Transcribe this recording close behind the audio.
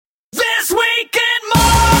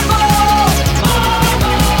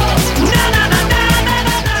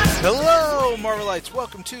Alright,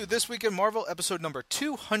 welcome to This Week in Marvel, episode number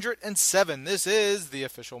 207. This is the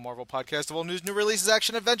official Marvel podcast of all news, new releases,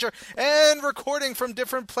 action, adventure, and recording from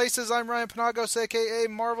different places. I'm Ryan Panagos, a.k.a.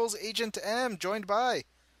 Marvel's Agent M, joined by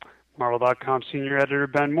Marvel.com senior editor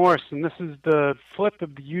Ben Morse, and this is the flip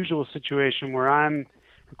of the usual situation where I'm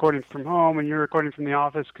recording from home and you're recording from the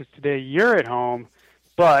office because today you're at home,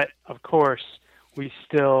 but, of course, we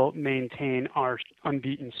still maintain our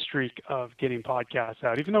unbeaten streak of getting podcasts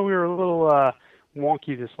out, even though we were a little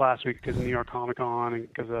wonky this last week because of New York Comic Con and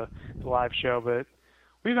because of the live show, but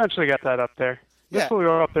we eventually got that up there. This will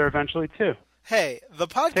go up there eventually, too. Hey, the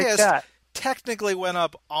podcast technically went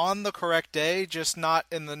up on the correct day, just not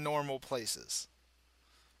in the normal places.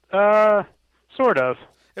 Sort of.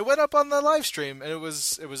 It went up on the live stream, and it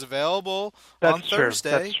was available on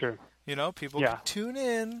Thursday. That's true. You know, people could tune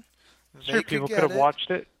in. Sure, people could have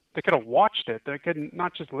watched it. They could have watched it. They could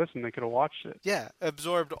not just listen. They could have watched it. Yeah,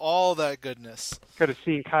 absorbed all that goodness. Could have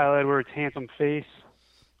seen Kyle Edwards' handsome face.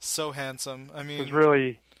 So handsome. I mean, it's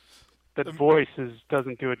really that voice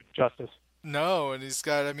doesn't do it justice. No, and he's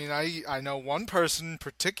got. I mean, I know one person in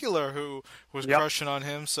particular who was crushing on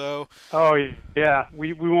him. So. Oh yeah,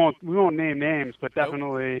 we won't name names, but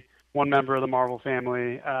definitely one member of the Marvel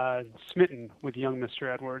family smitten with young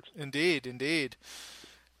Mr. Edwards. Indeed.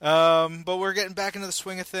 But we're getting back into the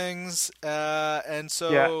swing of things, and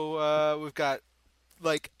so we've got,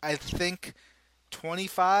 I think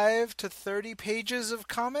 25 to 30 pages of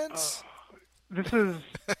comments. This is,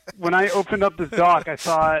 when I opened up this doc, I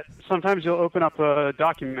thought sometimes you'll open up a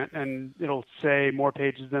document and it'll say more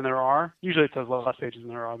pages than there are. Usually it says less pages than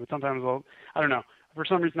there are, but sometimes I don't know. For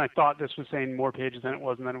some reason I thought this was saying more pages than it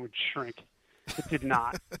was, and then it would shrink. It did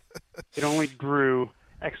not. It only grew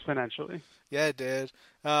exponentially. Yeah, it did.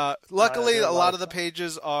 Luckily, a lot of the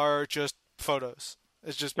pages are just photos.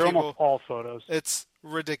 It's just they're almost all photos. It's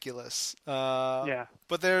ridiculous. Yeah.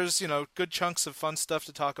 But there's, good chunks of fun stuff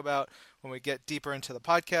to talk about when we get deeper into the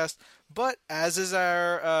podcast. But as is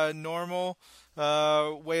our normal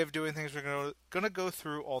way of doing things, we're going to go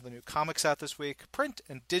through all the new comics out this week, print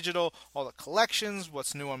and digital, all the collections,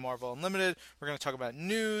 what's new on Marvel Unlimited. We're going to talk about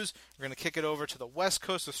news. We're going to kick it over to the West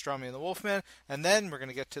Coast with Strami and the Wolfman. And then we're going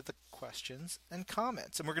to get to the questions and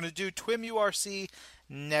comments. And we're going to do TWIM URC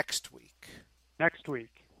next week. Next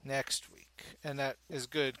week. And that is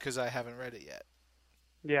good because I haven't read it yet.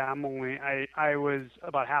 Yeah, I was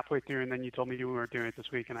about halfway through, and then you told me you weren't doing it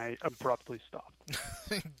this week, and I abruptly stopped.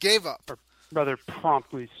 Gave up. Or rather,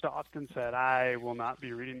 promptly stopped and said, I will not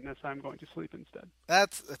be reading this. I'm going to sleep instead.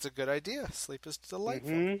 That's a good idea. Sleep is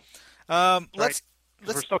delightful. Mm-hmm. Let's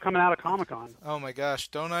we're still coming out of Comic-Con. Oh, my gosh.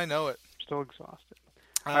 Don't I know it. Still exhausted.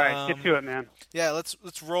 All right, get to it, man. Yeah,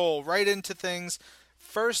 let's roll right into things.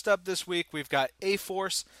 First up this week, we've got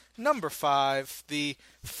A-Force number 5, the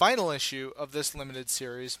final issue of this limited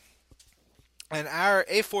series. And our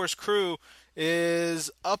A-Force crew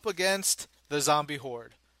is up against the zombie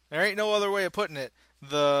horde. There ain't no other way of putting it.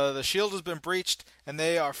 The shield has been breached, and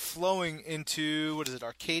they are flowing into,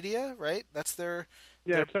 Arcadia, right? That's their...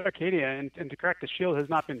 Yeah, it's Arcadia, and to correct, the shield has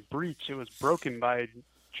not been breached. It was broken by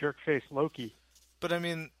jerk-face Loki. But, I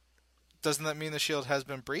mean, doesn't that mean the shield has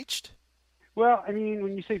been breached? Well, I mean,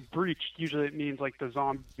 when you say breached, usually it means the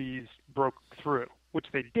zombies broke through, which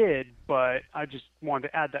they did, but I just wanted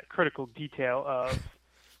to add that critical detail of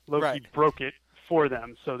Loki broke it for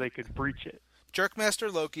them so they could breach it.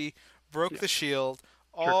 Jerkmaster Loki broke the shield.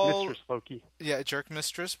 Jerk-mistress Loki. Yeah,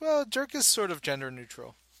 Jerk-mistress. Well, jerk is sort of gender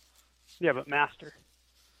neutral. Yeah, but master.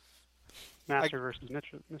 Master versus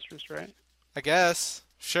mistress, right? I guess.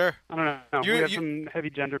 Sure. I don't know. We have some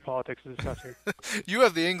heavy gender politics to discuss here. You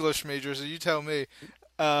have the English major, so you tell me.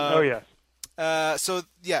 Oh, yes. So,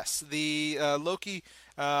 yes, the Loki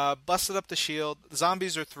busted up the shield. The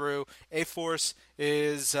zombies are through. A-Force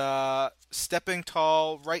is stepping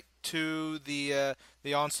tall right to the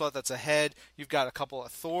onslaught that's ahead. You've got a couple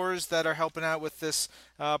of Thors that are helping out with this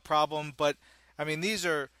problem. But, I mean, these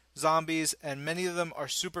are zombies, and many of them are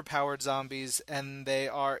super-powered zombies, and they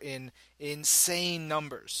are in insane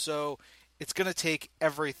numbers. So it's going to take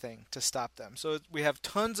everything to stop them. So we have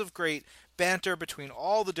tons of great banter between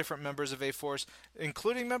all the different members of A-Force,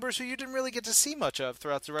 including members who you didn't really get to see much of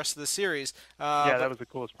throughout the rest of the series. That was the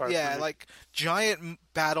coolest part. Yeah, giant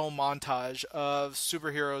battle montage of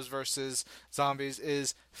superheroes versus zombies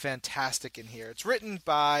is fantastic in here. It's written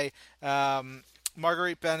by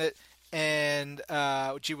Marguerite Bennett and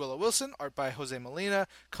G. Willow Wilson, art by Jose Molina,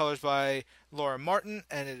 colors by Laura Martin,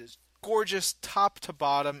 and it is gorgeous top to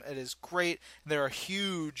bottom. It is great. There are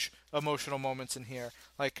huge emotional moments in here.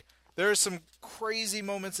 there are some crazy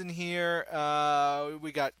moments in here.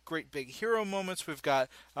 We got great big hero moments. We've got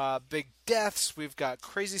big deaths. We've got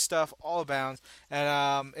crazy stuff all abounds,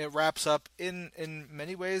 and it wraps up in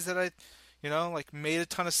many ways that like made a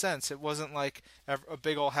ton of sense. It wasn't like a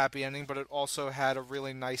big old happy ending, but it also had a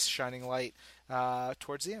really nice shining light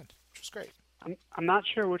towards the end, which was great. I'm not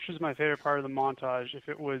sure which was my favorite part of the montage. If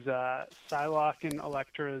it was Psylocke and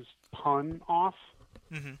Elektra's pun off,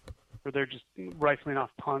 where they're just rifling off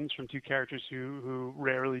puns from two characters who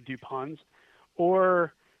rarely do puns,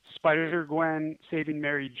 or Spider-Gwen saving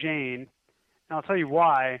Mary Jane. And I'll tell you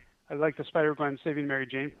why I like the Spider-Gwen saving Mary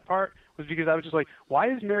Jane part, was because I was just like, why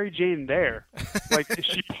is Mary Jane there? Like, is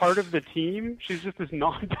she part of the team? She's just this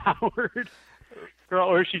non-powered girl,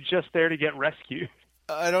 or is she just there to get rescued?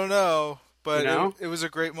 I don't know. But You know? it was a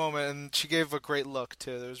great moment, and she gave a great look,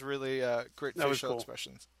 too. There was really great facial cool.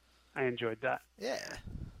 expressions. I enjoyed that. Yeah.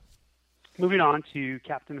 Moving on to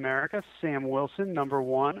Captain America, Sam Wilson,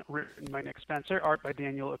 #1, written by Nick Spencer, art by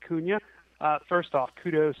Daniel Acuna. First off,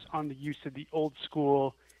 kudos on the use of the old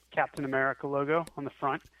school Captain America logo on the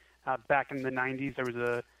front. Back in the 90s, there was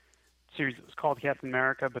a series that was called Captain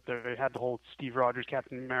America, but they had the whole Steve Rogers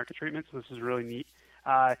Captain America treatment, so this is really neat.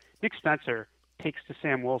 Nick Spencer takes to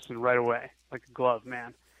Sam Wilson right away, like a glove,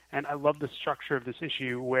 man. And I love the structure of this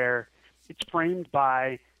issue where it's framed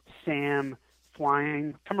by Sam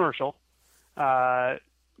flying commercial, coming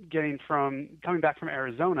back from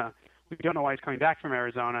Arizona. We don't know why he's coming back from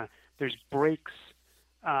Arizona. There's breaks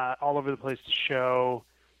all over the place to show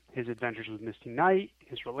his adventures with Misty Knight,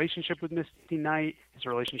 his relationship with Misty Knight, his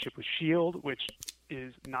relationship with S.H.I.E.L.D., which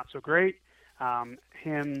is not so great,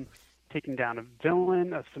 him taking down a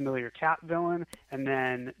villain, a familiar Cap villain, and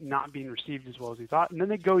then not being received as well as he thought. And then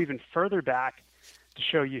they go even further back to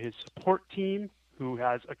show you his support team, who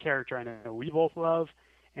has a character I know we both love,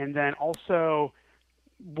 and then also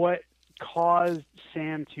what caused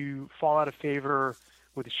Sam to fall out of favor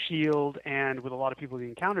with S.H.I.E.L.D. and with a lot of people he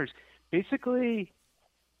encounters. Basically,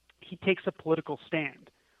 he takes a political stand,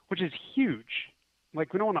 which is huge.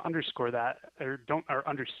 Like, we don't want to underscore that or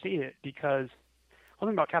understate it, because one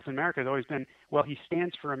thing about Captain America has always been, well, he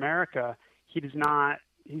stands for America. He's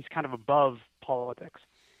kind of above politics.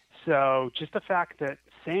 So just the fact that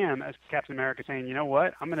Sam, as Captain America, saying, you know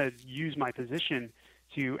what, I'm going to use my position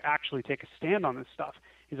to actually take a stand on this stuff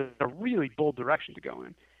is a really bold direction to go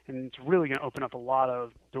in. And it's really going to open up a lot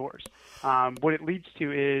of doors. What it leads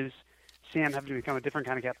to is Sam having to become a different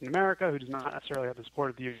kind of Captain America, who does not necessarily have the support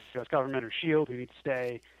of the U.S. government or S.H.I.E.L.D., who needs to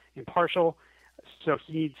stay impartial. So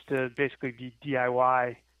he needs to basically be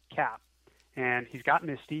DIY Cap. And he's got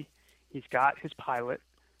Misty. He's got his pilot.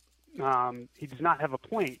 He does not have a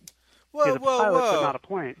plane. Whoa, he has a pilot, but not a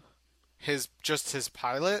plane. His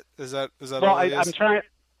pilot? Is that well, all it is? I'm trying.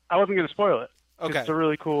 I wasn't going to spoil it. Okay. It's a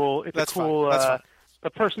really cool. That's cool. That's fine. The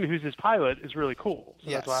person who's his pilot is really cool. So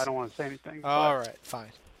Yes. That's why I don't want to say anything. All right,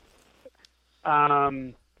 fine.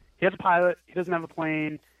 He has a pilot. He doesn't have a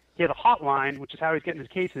plane. He has a hotline, which is how he's getting his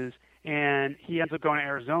cases. And he ends up going to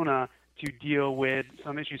Arizona to deal with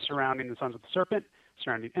some issues surrounding the Sons of the Serpent,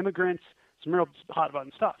 surrounding immigrants, some real hot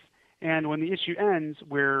button stuff. And when the issue ends,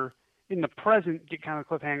 we're in the present get kind of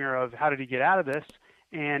a cliffhanger of how did he get out of this,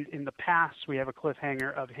 and in the past we have a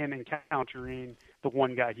cliffhanger of him encountering the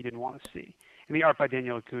one guy he didn't want to see. And the art by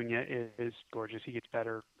Daniel Acuna is gorgeous. He gets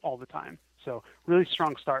better all the time. So really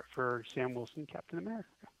strong start for Sam Wilson, Captain America.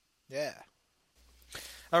 Yeah.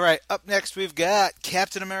 All right, up next we've got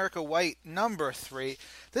Captain America White, #3.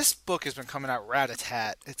 This book has been coming out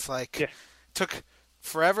rat-a-tat. It's like took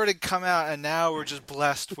forever to come out, and now we're just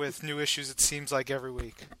blessed with new issues, it seems like, every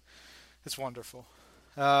week. It's wonderful.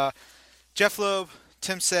 Jeff Loeb,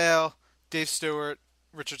 Tim Sale, Dave Stewart,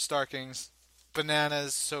 Richard Starkings,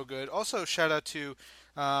 bananas, so good. Also, shout out to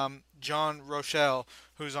John Rochelle,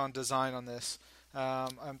 who's on design on this.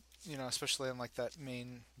 Especially on like the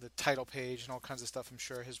title page and all kinds of stuff. I'm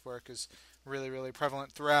sure his work is really, really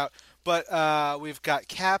prevalent throughout. But we've got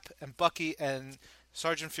Cap and Bucky and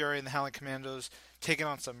Sergeant Fury and the Howling Commandos taking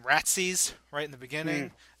on some Ratsies right in the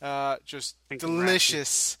beginning. Just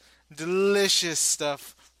delicious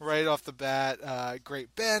stuff right off the bat.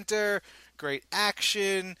 Great banter, great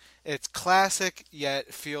action. It's classic,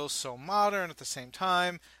 yet feels so modern at the same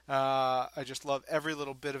time. I just love every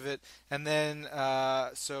little bit of it. And then,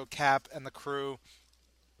 so Cap and the crew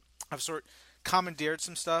have sort of commandeered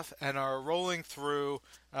some stuff and are rolling through,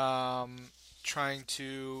 trying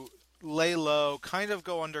to lay low, kind of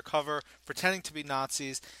go undercover, pretending to be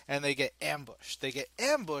Nazis, and they get ambushed. They get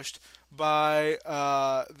ambushed by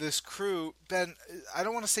this crew. Ben, I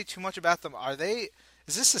don't want to say too much about them.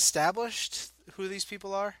 Is this established who these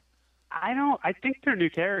people are? I don't. I think they're new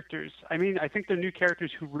characters. I mean, I think they're new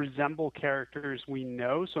characters who resemble characters we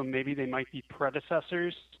know. So maybe they might be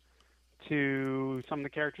predecessors to some of the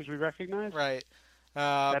characters we recognize. Right.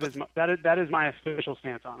 That But is that is my official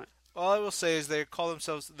stance on it. all I will say is they call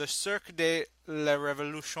themselves the Cirque de la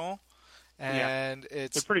Révolution, Yeah, and they're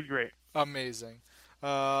it's pretty great. amazing.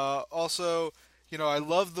 Also, I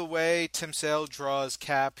love the way Tim Sale draws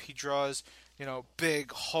Cap. He draws,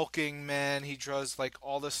 big hulking man. He draws like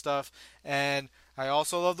all this stuff, and I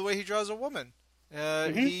also love the way he draws a woman.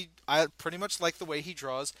 Hmm. I pretty much like the way he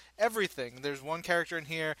draws everything. There's one character in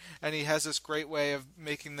here, and he has this great way of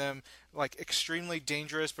making them like extremely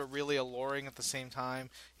dangerous, but really alluring at the same time.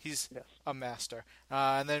 He's Yes. a master.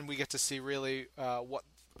 And then we get to see really what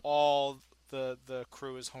all the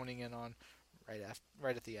crew is honing in on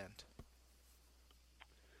right at the end.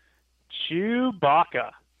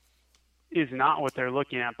 Chewbacca is not what they're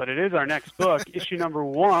looking at, but it is our next book, issue number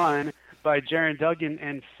 1 by Jaron Duggan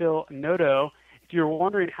and Phil Noto. If you're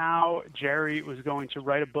wondering how Jerry was going to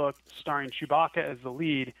write a book starring Chewbacca as the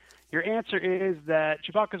lead, your answer is that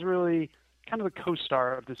Chewbacca is really kind of the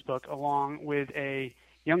co-star of this book, along with a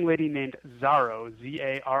young lady named Zaro,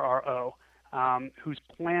 Zarro, whose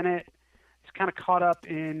planet is kind of caught up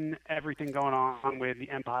in everything going on with the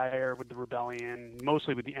Empire, with the rebellion,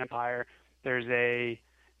 mostly with the Empire. There's a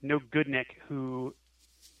no Goodnick who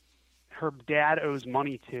her dad owes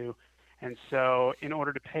money to, and so in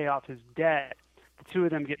order to pay off his debt, the two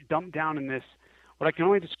of them get dumped down in this what I can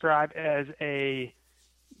only describe as a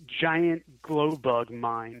giant glow bug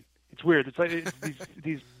mine. It's weird. It's like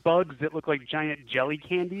these bugs that look like giant jelly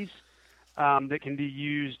candies that can be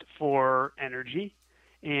used for energy,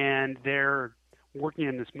 and they're working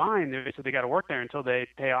in this mine. So they got to work there until they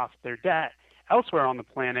pay off their debt. Elsewhere on the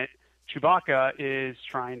planet, Chewbacca is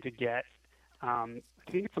trying to get. I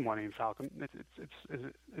think it's the Millennium Falcon. Is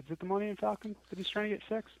it the Millennium Falcon that he's trying to get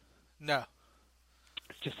fixed? No.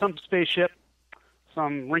 It's just some spaceship,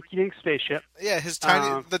 some rinky-dink spaceship. Yeah,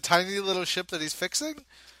 the tiny little ship that he's fixing.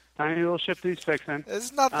 Tiny little ship that he's fixing.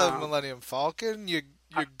 It's not the Millennium Falcon. You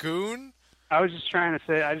goon. I was just trying to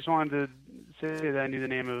say. I just wanted to say that I knew the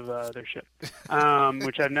name of their ship,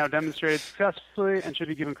 which I've now demonstrated successfully and should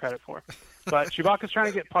be given credit for. But Chewbacca's trying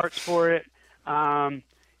to get parts for it.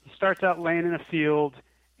 He starts out laying in a field,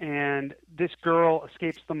 and this girl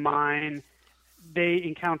escapes the mine. They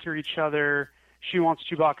encounter each other. She wants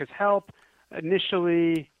Chewbacca's help.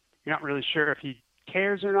 Initially, you're not really sure if he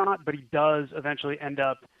cares or not, but he does eventually end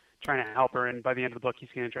up trying to help her, and by the end of the book, he's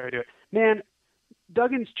going to try to do it. Man,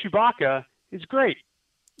 Duggan's Chewbacca is great.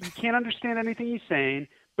 You can't understand anything he's saying,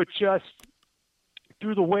 but just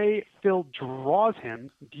through the way Phil draws him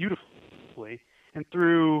beautifully and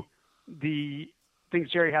through the things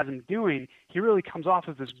Jerry has him doing, he really comes off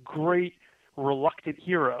as this great, reluctant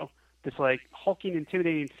hero, this like hulking,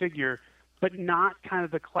 intimidating figure, but not kind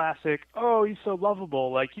of the classic, oh, he's so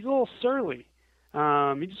lovable. Like, he's a little surly.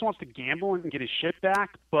 He just wants to gamble and get his shit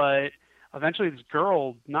back, but eventually this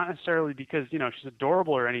girl, not necessarily because, she's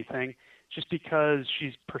adorable or anything, just because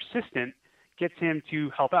she's persistent, gets him to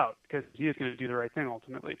help out because he is going to do the right thing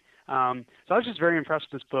ultimately. So I was just very impressed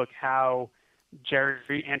with this book, how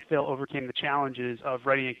Jerry and Phil overcame the challenges of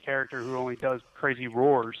writing a character who only does crazy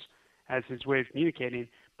roars as his way of communicating,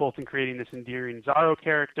 both in creating this endearing Zorro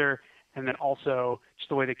character and then also just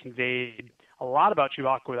the way they conveyed a lot about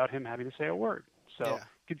Chewbacca without him having to say a word. So Yeah.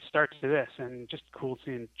 good start to this, and just cool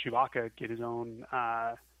seeing Chewbacca get his own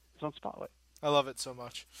spotlight. I love it so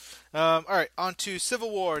much. All right, on to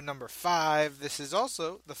Civil War number 5. This is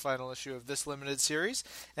also the final issue of this limited series,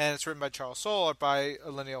 and it's written by Charles Soule, art by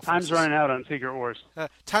Linneo Francis. Time's running out on Secret Wars.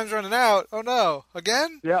 Time's running out. Oh no,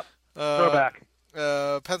 again? Yep. Throwback.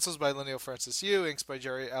 Pencils by Linneo Francis Yu, inks by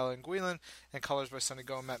Jerry Allen Guilin, and colors by Sonny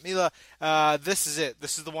Go and Matt Mila. This is it.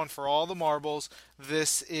 This is the one for all the marbles.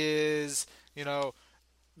 This is,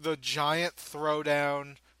 the giant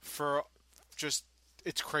throwdown for just,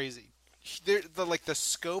 it's crazy. The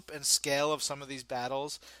scope and scale of some of these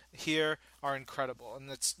battles here are incredible,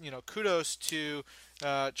 and it's kudos to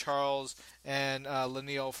Charles and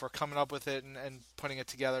Linneo for coming up with it and putting it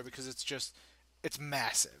together, because it's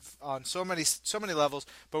massive on so many levels.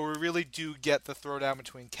 But we really do get the throwdown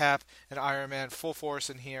between Cap and Iron Man full force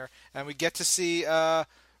in here, and we get to see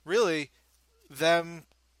really them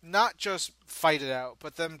not just fight it out,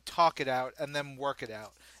 but them talk it out and them work it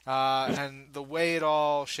out. And the way it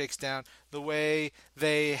all shakes down, the way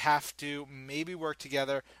they have to maybe work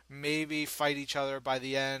together, maybe fight each other by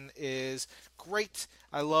the end is great.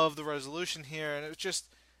 I love the resolution here, and it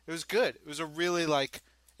was good. It was a really,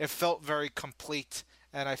 it felt very complete,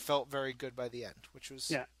 and I felt very good by the end, which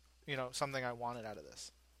was, something I wanted out of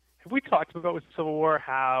this. have we talked about with Civil War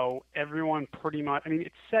how everyone pretty much, I mean,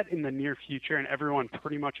 it's set in the near future and everyone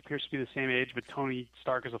pretty much appears to be the same age, but Tony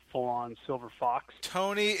Stark is a full-on Silver Fox.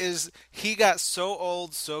 He got so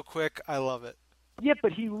old so quick. I love it. Yeah,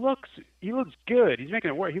 but he looks good. He's making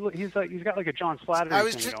it work. He's got like a John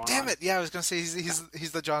Slattery thing going Damn on. it. Yeah, I was going to say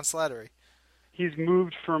he's the John Slattery. He's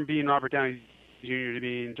moved from being Robert Downey Jr. to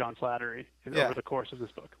being John Slattery Yeah. over the course of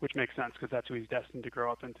this book, which makes sense because that's who he's destined to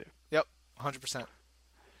grow up into. Yep, 100%.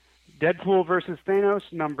 Deadpool versus Thanos,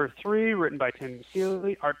 number 3, written by Tim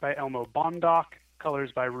Seeley, art by Elmo Bondoc,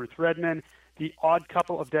 colors by Ruth Redman. The odd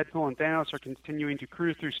couple of Deadpool and Thanos are continuing to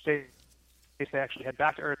cruise through space. They actually head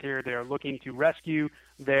back to Earth here. They are looking to rescue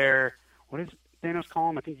their, what does Thanos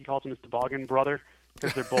call him? I think he calls him his toboggan brother,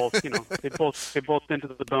 because they're both, they both been to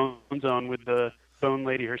the bone zone with the bone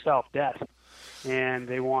lady herself, Death, and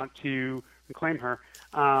they want to reclaim her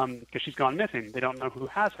because she's gone missing. They don't know who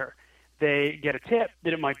has her. They get a tip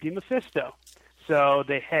that it might be Mephisto, so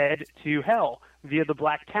they head to Hell via the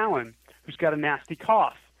Black Talon, who's got a nasty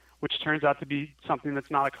cough, which turns out to be something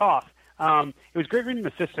that's not a cough. It was great reading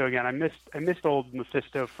Mephisto again. I missed old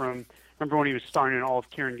Mephisto from, remember when he was starring in all of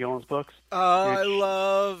Kieran Gillen's books? I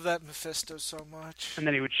love that Mephisto so much. And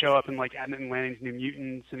then he would show up in like Adamant and Lanning's New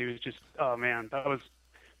Mutants, and he was just, oh man, that was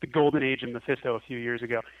the golden age of Mephisto a few years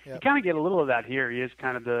ago. Yep. You kind of get a little of that here. He is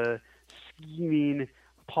kind of the scheming,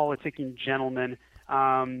 politicking gentleman.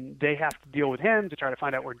 They have to deal with him to try to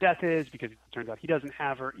find out where Death is, because it turns out he doesn't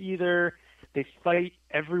have her either. They fight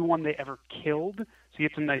everyone they ever killed, so you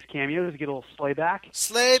get some nice cameos. You get a little Slayback.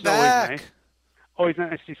 Slayback! Always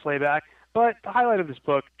nice to see Slayback. But the highlight of this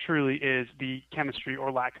book truly is the chemistry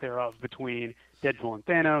or lack thereof between Deadpool and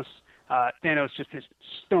Thanos. Thanos just this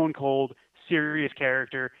stone-cold, serious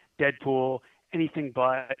character. Deadpool, anything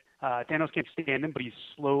but. Thanos can't stand him, but he's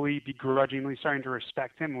slowly, begrudgingly starting to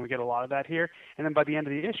respect him, and we get a lot of that here. And then by the end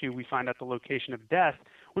of the issue, we find out the location of Death,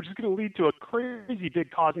 which is going to lead to a crazy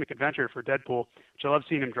big cosmic adventure for Deadpool, which I love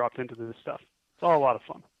seeing him dropped into this stuff. It's all a lot of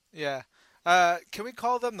fun. Yeah. Can we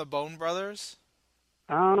call them the Bone Brothers?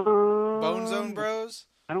 Bone Zone Bros?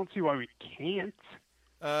 I don't see why we can't.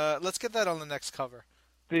 Let's get that on the next cover.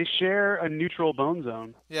 They share a neutral bone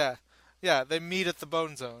zone. Yeah. Yeah, they meet at the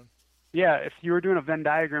Bone Zone. Yeah, if you were doing a Venn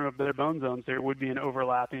diagram of their bone zones, there would be an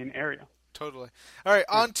overlapping area. Totally. All right,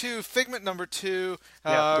 on to Figment number 2,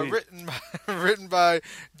 Yeah, written by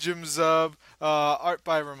Jim Zub, art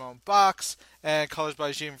by Ramon Box, and colors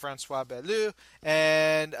by Jean-Francois Bellew.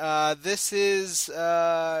 And this is,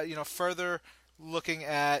 further looking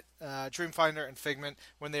at Dreamfinder and Figment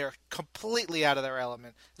when they are completely out of their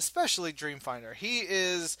element, especially Dreamfinder. He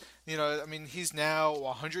is, he's now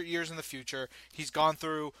 100 years in the future. He's gone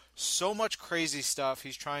through so much crazy stuff.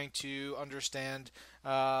 He's trying to understand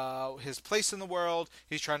his place in the world.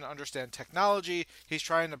 He's trying to understand technology. He's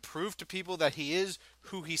trying to prove to people that he is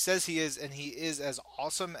who he says he is, and he is as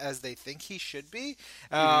awesome as they think he should be.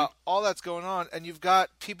 All that's going on, and you've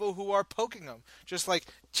got people who are poking him, just like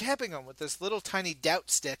jabbing him with this little tiny doubt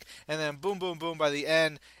stick, and then boom, boom, boom, by the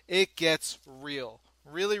end, it gets real.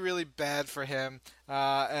 Really, really bad for him,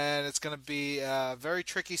 and it's going to be a very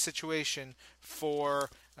tricky situation for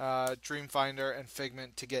Dreamfinder and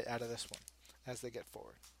Figment to get out of this one as they get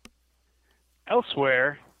forward.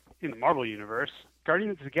 Elsewhere in the Marvel Universe,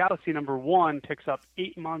 Guardians of the Galaxy number 1 picks up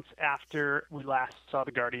 8 months after we last saw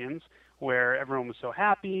the Guardians, where everyone was so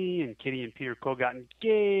happy, and Kitty and Peter Quill got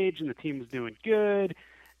engaged, and the team was doing good.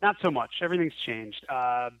 Not so much. Everything's changed.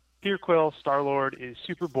 Peter Quill, Star-Lord, is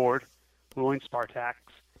super bored, ruling Spartax,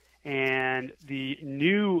 and the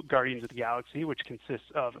new Guardians of the Galaxy, which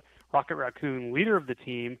consists of Rocket Raccoon, leader of the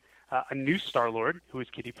team, a new Star-Lord, who is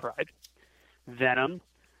Kitty Pryde, Venom,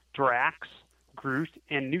 Drax, Groot,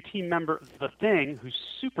 and new team member The Thing, who's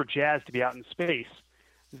super jazzed to be out in space.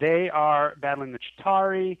 They are battling the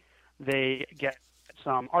Chitauri. They get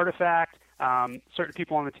some artifact. Certain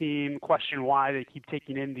people on the team question why they keep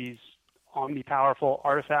taking in these omnipowerful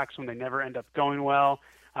artifacts when they never end up going well.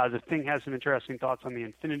 The Thing has some interesting thoughts on the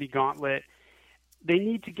Infinity Gauntlet. They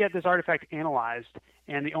need to get this artifact analyzed,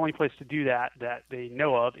 and the only place to do that they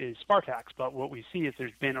know of is Spartax. But what we see is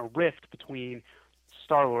there's been a rift between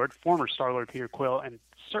Star-Lord, former Star-Lord Peter Quill, and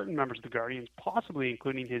certain members of the Guardians, possibly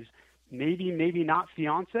including his maybe not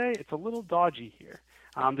fiance. It's a little dodgy here.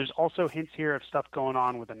 There's also hints here of stuff going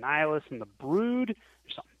on with Annihilus and the Brood.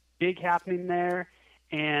 There's something big happening there.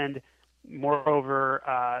 And moreover,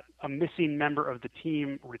 a missing member of the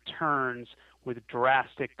team returns with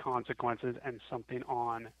drastic consequences and something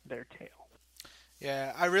on their tail.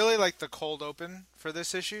 Yeah, I really like the cold open for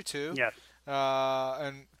this issue, too. Yes.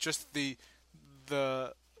 And just the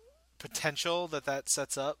potential that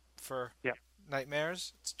sets up for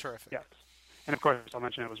nightmares. It's terrific. Yes. And of course, I'll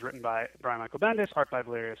mention it was written by Brian Michael Bendis, art by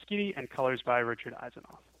Valeria Schiti, and colors by Richard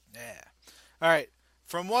Eisenoff. Yeah. All right.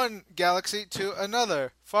 From one galaxy to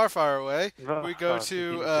another, far, far away, we go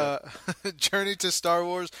to Journey to Star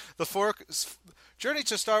Wars: Journey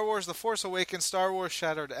to Star Wars: The Force Awakens, Star Wars: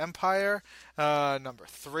 Shattered Empire, number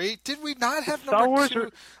 3. Did we not have number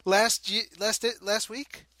 2 last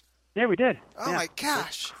week? Yeah, we did. Oh my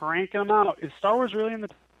gosh! We're cranking them out. Is Star Wars really in the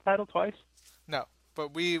title twice? No,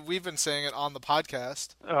 but we've been saying it on the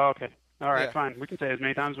podcast. Oh, okay. All right, fine. We can say it as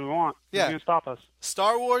many times as we want. Yeah. Who's going to stop us?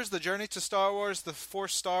 Star Wars: The Journey to Star Wars: The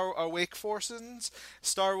Force Star Awake Forces,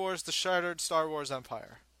 Star Wars: The Shattered Star Wars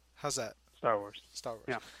Empire. How's that? Star Wars. Star Wars.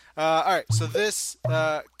 Yeah. All right. So this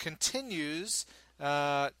continues.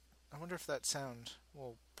 I wonder if that sound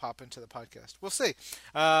will pop into the podcast. We'll see.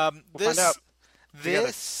 We'll find out.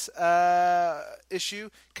 This issue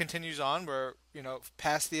continues on. We're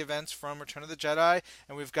past the events from Return of the Jedi,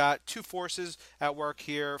 and we've got two forces at work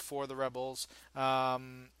here for the Rebels.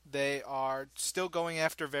 They are still going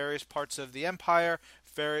after various parts of the Empire,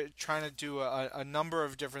 trying to do a number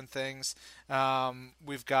of different things.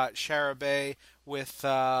 We've got Shara Bay with,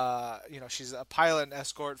 she's a pilot and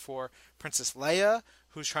escort for Princess Leia,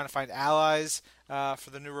 who's trying to find allies for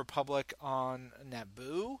the New Republic on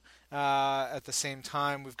Naboo. At the same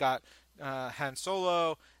time, we've got Han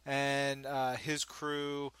Solo and his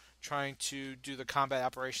crew trying to do the combat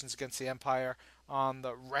operations against the Empire on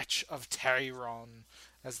the Wretch of Terryron,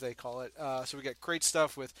 as they call it. So we get great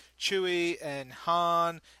stuff with Chewie and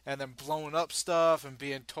Han, and then blowing up stuff and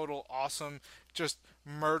being total awesome, just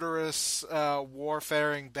murderous,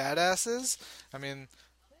 warfaring badasses. I mean,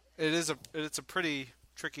 it's a pretty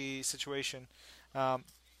tricky situation.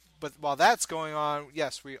 But while that's going on,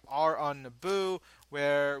 yes, we are on Naboo,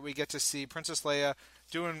 where we get to see Princess Leia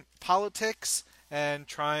doing politics and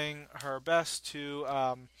trying her best to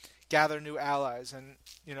gather new allies. And,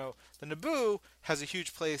 the Naboo has a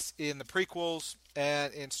huge place in the prequels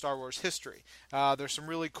and in Star Wars history. There's some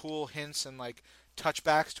really cool hints and,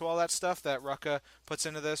 touchbacks to all that stuff that Rucka puts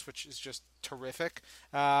into this, which is just terrific.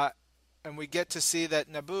 And we get to see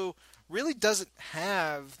that Naboo really doesn't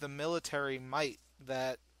have the military might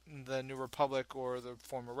that the New Republic or the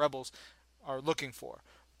former Rebels are looking for.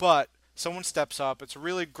 But someone steps up. It's a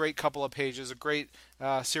really great couple of pages, a great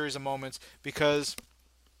series of moments, because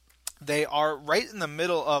they are right in the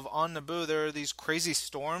middle of, on Naboo, there are these crazy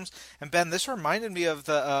storms. And Ben, this reminded me of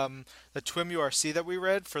the TWIM URC that we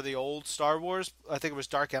read for the old Star Wars. I think it was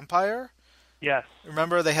Dark Empire. Yes.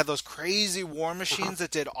 Remember, they had those crazy war machines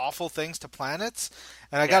that did awful things to planets?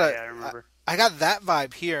 And I remember. I got that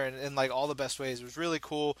vibe here in all the best ways. It was really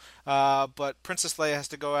cool. But Princess Leia has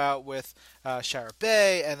to go out with Shara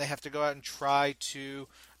Bay, and they have to go out and try to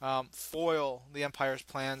foil the Empire's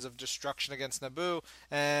plans of destruction against Naboo.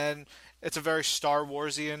 And it's a very Star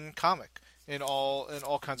Warsian comic in all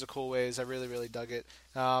kinds of cool ways. I really, really dug it.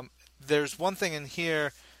 There's one thing in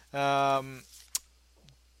here. There's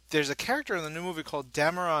a character in the new movie called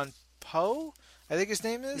Dameron Poe, I think his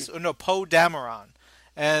name is. No, Poe Dameron.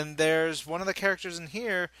 And there's one of the characters in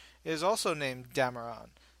here is also named Dameron.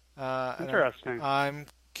 Interesting. I'm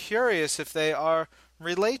curious if they are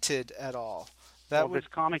related at all. This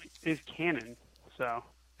comic is canon, so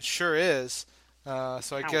it sure is.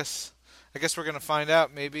 So I guess we're gonna find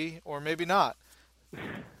out, maybe or maybe not.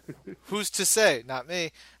 Who's to say? Not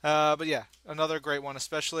me. But yeah, another great one,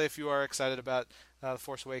 especially if you are excited about The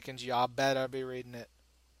Force Awakens. Y'all better be reading it.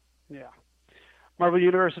 Yeah. Marvel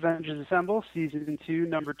Universe Avengers Assemble, Season 2,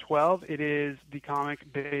 Number 12. It is the comic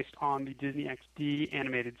based on the Disney XD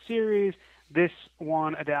animated series. This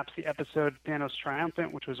one adapts the episode Thanos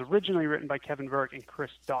Triumphant, which was originally written by Kevin Burke and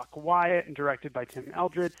Chris Doc Wyatt and directed by Tim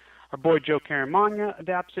Eldred. Our boy Joe Caramagna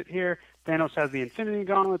adapts it here. Thanos has the Infinity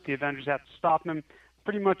Gauntlet. The Avengers have to stop him.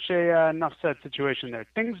 Pretty much a enough said situation there.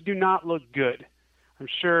 Things do not look good. I'm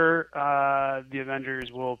sure the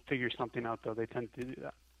Avengers will figure something out, though. They tend to do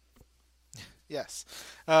that. Yes.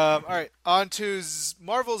 All right. On to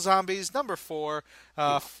Marvel Zombies, number 4.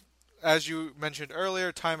 As you mentioned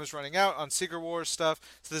earlier, time is running out on Secret Wars stuff.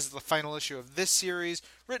 So this is the final issue of this series,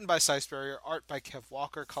 written by Cy Spurrier, art by Kev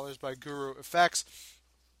Walker, colors by Guru Effects.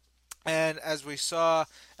 And as we saw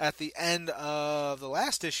at the end of the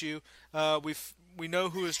last issue, we know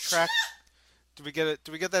who is tracked. Did we get it?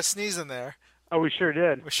 Did we get that sneeze in there? Oh, we sure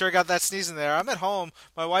did. We sure got that sneeze in there. I'm at home.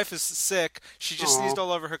 My wife is sick. She just sneezed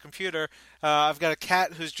all over her computer. I've got a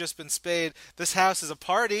cat who's just been spayed. This house is a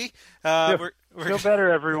party. Feel better,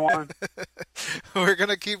 everyone. We're going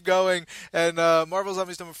to keep going. And Marvel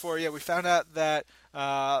Zombies number 4, we found out that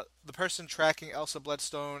the person tracking Elsa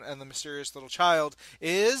Bloodstone and the mysterious little child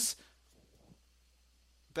is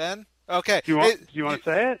Ben? Okay. Do you want? Do you want to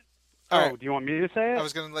say it? All right. Oh, do you want me to say I it?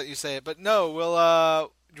 was going to let you say it, but no, we'll,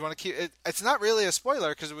 do you want to keep it? It's not really a spoiler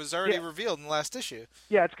because it was already Yeah. revealed in the last issue.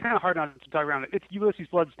 Yeah, it's kind of hard not to talk around it. It's Ulysses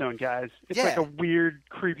Bloodstone, guys. It's like Yeah. a weird,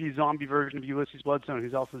 creepy zombie version of Ulysses Bloodstone,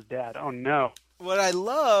 who's Elsa's dad. Oh no. What I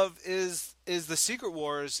love is the Secret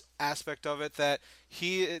Wars aspect of it, that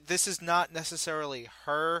this is not necessarily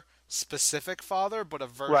her specific father, but a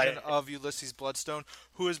version Right. of Ulysses Bloodstone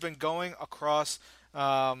who has been going across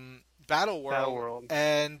Battle World Battleworld.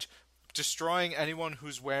 and destroying anyone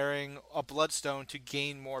who's wearing a Bloodstone to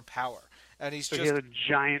gain more power. And he's So he just, has a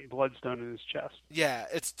giant bloodstone in his chest. yeah,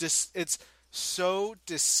 it's so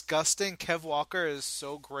disgusting. Kev Walker is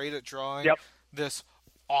so great at drawing Yep. this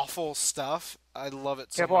awful stuff. I love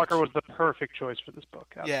it so Kev Walker much. was the perfect choice for this book.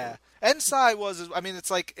 Absolutely. Yeah, and Sai was. I mean,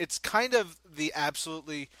 it's kind of the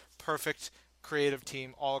absolutely perfect creative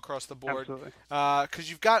team all across the board. Absolutely. Because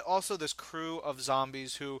you've got also this crew of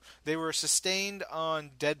zombies who they were sustained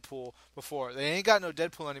on Deadpool before. They ain't got no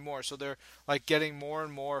Deadpool anymore, so they're like getting more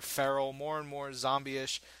and more feral, more and more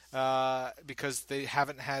zombie-ish. Because they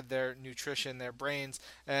haven't had their nutrition, their brains,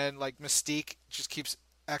 and like Mystique just keeps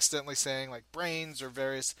accidentally saying like brains or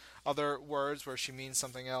various other words where she means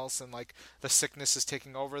something else, and like the sickness is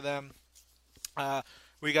taking over them.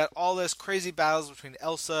 We got all this crazy battles between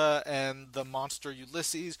Elsa and the monster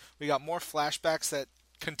Ulysses. We got more flashbacks that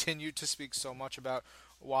continue to speak so much about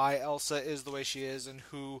why Elsa is the way she is and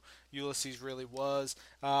who Ulysses really was.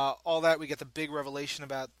 All that, we get the big revelation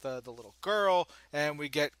about the little girl, and we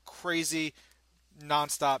get crazy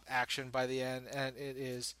nonstop action by the end, and it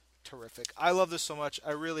is terrific. I love this so much.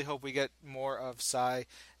 I really hope we get more of Sai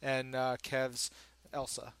and Kev's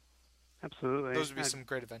Elsa. Absolutely. Those would be some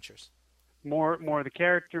great adventures. More of the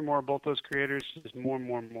character, more of both those creators, just more.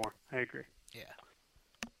 I agree. Yeah.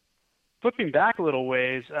 Flipping back a little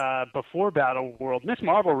ways, before Battle World, Miss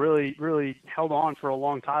Marvel really held on for a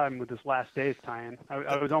long time with this Last Days tie-in.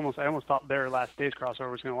 I almost thought their Last Days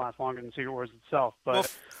crossover was going to last longer than Secret Wars itself. But Well,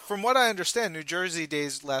 from what I understand, New Jersey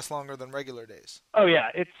days last longer than regular days. oh yeah,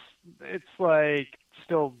 it's like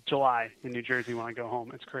still July in New Jersey when I go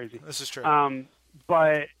home. It's crazy. This is true.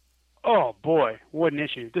 But oh boy, what an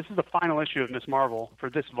issue! This is the final issue of Miss Marvel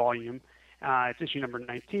for this volume. It's issue number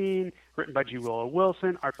 19, written by G. Willow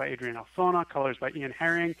Wilson, art by Adrian Alfona, colors by Ian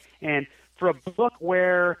Herring. And for a book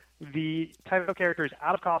where the title character is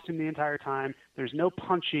out of costume the entire time, there's no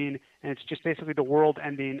punching, and it's just basically the world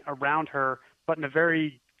ending around her, but in a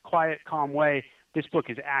very quiet, calm way, this book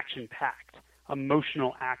is action-packed,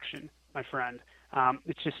 emotional action, my friend.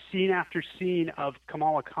 It's just scene after scene of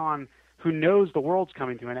Kamala Khan, who knows the world's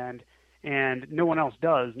coming to an end, and no one else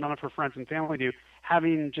does. None of her friends and family do.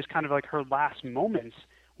 Having just kind of like her last moments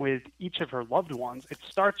with each of her loved ones. It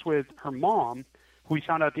starts with her mom, who we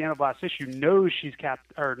found out at the end of last issue knows she's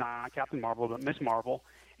not Captain Marvel, but Miss Marvel,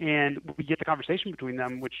 and we get the conversation between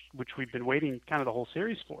them, which we've been waiting kind of the whole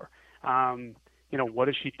series for. What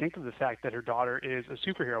does she think of the fact that her daughter is a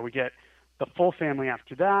superhero? We get the full family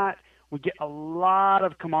after that. We get a lot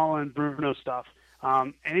of Kamala and Bruno stuff,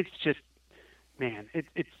 and it's just, man,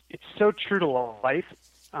 it's so true to life.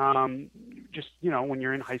 Just, when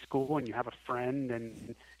you're in high school and you have a friend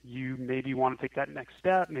and you maybe want to take that next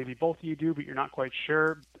step, maybe both of you do, but you're not quite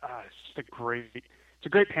sure. It's a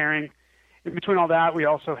great pairing. In between all that, we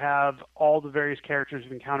also have all the various characters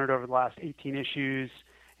we've encountered over the last 18 issues,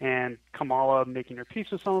 and Kamala making her peace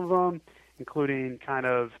with some of them, including kind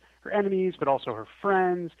of her enemies, but also her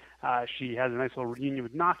friends. She has a nice little reunion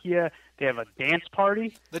with Nakia. They have a dance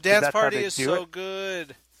party. The dance That's how party they is do so it.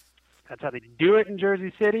 good. That's how they do it in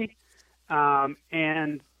Jersey City.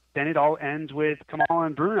 And then it all ends with Kamala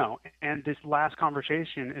and Bruno. And this last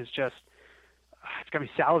conversation is just, it's got me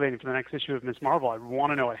salivating for the next issue of Miss Marvel. I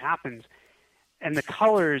want to know what happens. And the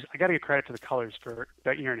colors, I got to give credit to the colors for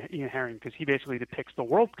Ian Herring, because he basically depicts the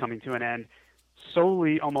world coming to an end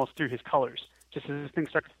solely almost through his colors, just as things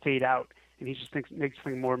start to fade out. And he just makes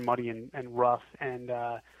things more muddy and rough. And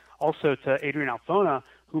also to Adrian Alfona,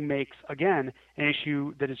 who makes, again, an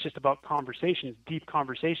issue that is just about conversations. Deep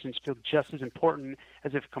conversations feel just as important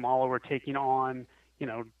as if Kamala were taking on,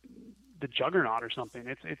 the Juggernaut or something.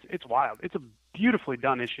 It's wild. It's a beautifully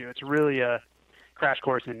done issue. It's really a crash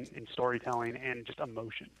course in storytelling and just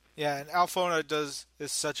emotion. Yeah, and Alfona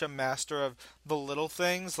is such a master of the little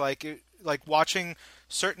things, like watching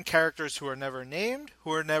certain characters who are never named,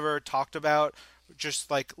 who are never talked about,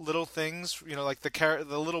 just like little things, like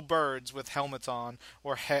the little birds with helmets on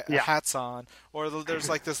or hats on, or there's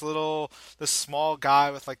like this small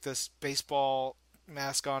guy with like this baseball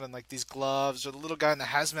mask on and like these gloves, or the little guy in the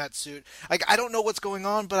hazmat suit. Like, I don't know what's going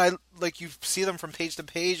on, but you see them from page to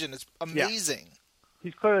page, and it's amazing.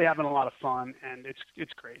 He's clearly having a lot of fun, and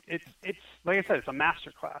it's great. It's like I said, it's a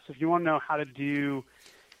master class. If you want to know how to do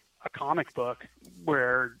a comic book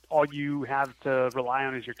where all you have to rely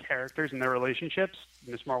on is your characters and their relationships,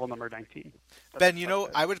 Miss Marvel number 19. Ben,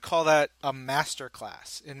 I would call that a master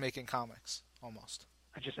class in making comics, almost.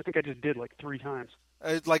 I think I just did like 3 times.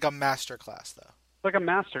 Like a master class, though. Like a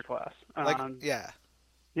master class. Yeah.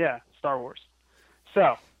 Yeah, Star Wars.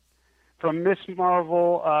 So, from Miss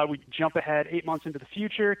Marvel, we jump ahead 8 months into the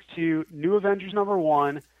future to New Avengers number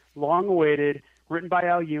 1, long awaited, written by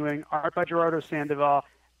Al Ewing, art by Gerardo Sandoval.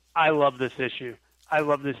 I love this issue. I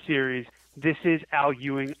love this series. This is Al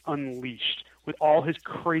Ewing unleashed with all his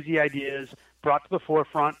crazy ideas brought to the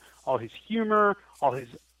forefront, all his humor, all his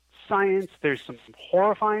science. There's some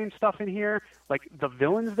horrifying stuff in here. Like the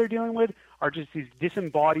villains they're dealing with are just these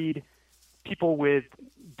disembodied people with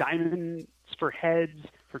diamonds for heads,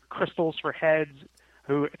 for crystals for heads,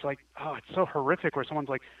 who it's like, oh, it's so horrific where someone's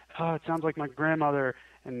like, oh, it sounds like my grandmother,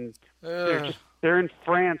 and they're in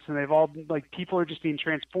France and they've all, like, people are just being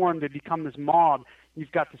transformed. They become this mob.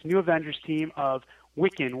 You've got this new Avengers team of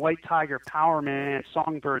Wiccan, White Tiger, Power Man,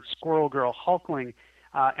 Songbird, Squirrel Girl, Hulkling,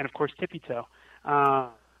 and of course Tippy Toe.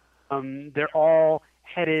 They're all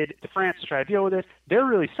headed to France to try to deal with this. They're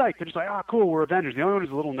really psyched. They're just like, oh, cool, we're Avengers. The only one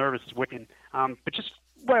who's a little nervous is Wiccan. But just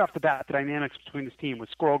right off the bat, the dynamics between this team, with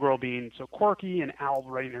Squirrel Girl being so quirky and Owl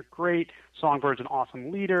writing her great, Songbird's an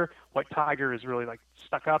awesome leader, White Tiger is really like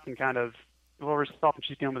stuck up and kind of over herself, and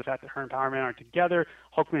she's dealing with the fact that her and Power Man aren't together.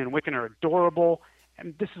 Hulkling and Wiccan are adorable.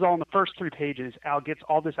 And this is all in the first 3 pages. Al gets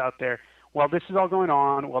all this out there. While this is all going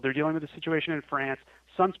on, while they're dealing with the situation in France,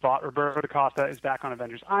 Sunspot, Roberto da Costa, is back on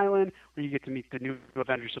Avengers Island, where you get to meet the new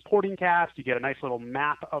Avengers supporting cast. You get a nice little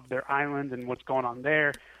map of their island and what's going on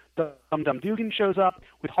there. The Dum Dum Dugan shows up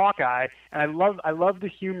with Hawkeye, and I love the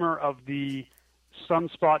humor of the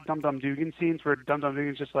Sunspot Dum Dum Dugan scenes where Dum Dum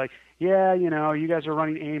Dugan's just like, yeah, you know, you guys are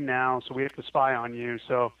running AIM now, so we have to spy on you.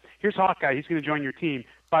 So here's Hawkeye. He's going to join your team.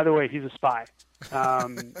 By the way, he's a spy.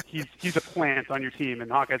 He's a plant on your team,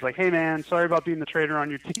 and Hawkeye's like, hey man, sorry about being the traitor on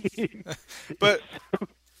your team. but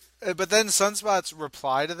then Sunspot's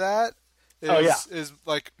reply to that is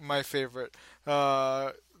like my favorite.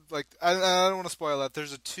 Like I don't want to spoil that.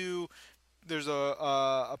 There's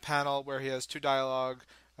a panel where he has 2 dialogue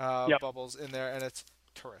bubbles in there, and it's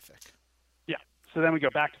terrific. Yeah. So then we go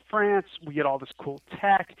back to France. We get all this cool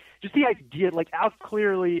tech. Just the idea, like Al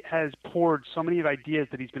clearly has poured so many of ideas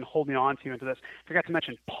that he's been holding on to into this. I forgot to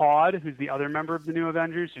mention Pod, who's the other member of the New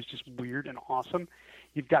Avengers, who's just weird and awesome.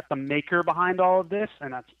 You've got the maker behind all of this,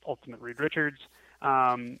 and that's Ultimate Reed Richards,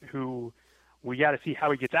 who we got to see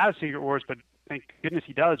how he gets out of Secret Wars, but thank goodness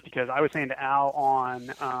he does, because I was saying to Al on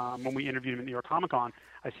when we interviewed him at New York Comic Con,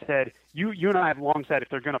 I said, you and I have long said if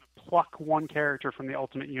they're going to pluck one character from the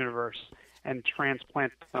Ultimate Universe and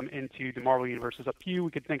transplant them into the Marvel Universe, there's a few we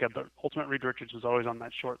could think of, but Ultimate Reed Richards was always on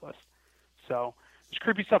that short list. So there's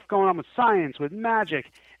creepy stuff going on with science, with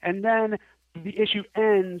magic, and then the issue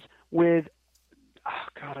ends with, oh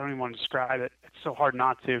God, I don't even want to describe it. It's so hard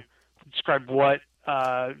not to describe what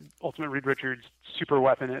Ultimate Reed Richards' super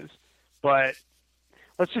weapon is. But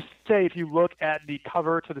let's just say if you look at the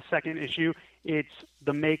cover to the second issue, it's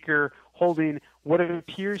the maker holding what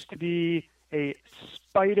appears to be a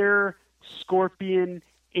spider, scorpion,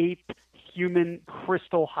 ape, human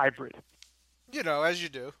crystal hybrid. You know, as you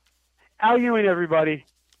do. Al Ewing, everybody.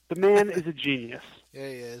 The man is a genius. Yeah,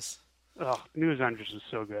 he is. Oh, New Avengers was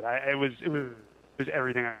so good. It was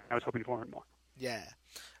everything I was hoping for and more. Yeah.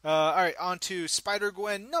 All right, on to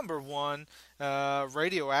Spider-Gwen number 1,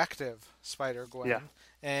 radioactive Spider-Gwen. Yeah.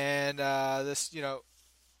 And this,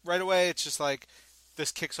 right away it's just like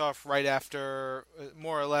this kicks off right after,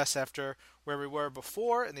 more or less after where we were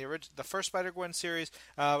before in the first Spider-Gwen series.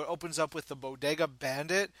 It opens up with the Bodega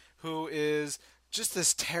Bandit, who is just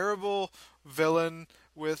this terrible villain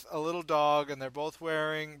with a little dog, and they're both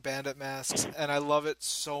wearing bandit masks, and I love it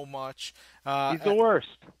so much. He's the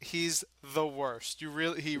worst. He's the worst. He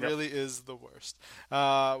really is the worst.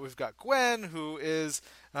 We've got Gwen, who is,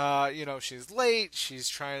 she's late. She's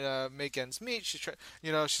trying to make ends meet.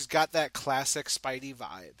 She's got that classic Spidey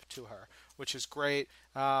vibe to her, which is great.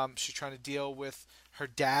 She's trying to deal with her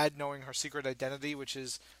dad knowing her secret identity, which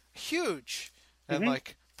is huge, and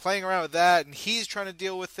playing around with that, and he's trying to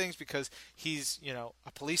deal with things because he's,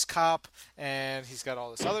 a police cop, and he's got all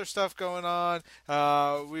this other stuff going on.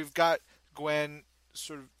 We've got Gwen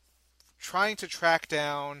sort of trying to track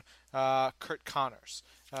down Kurt Connors,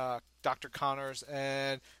 Dr. Connors,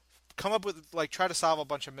 and come up with, try to solve a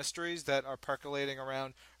bunch of mysteries that are percolating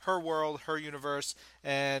around her world, her universe,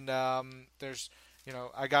 and there's,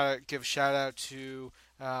 I gotta give shout out to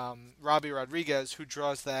Robbie Rodriguez, who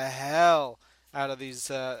draws the hell out of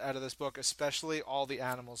this book, especially all the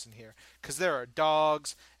animals in here, because there are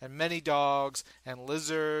dogs and many dogs and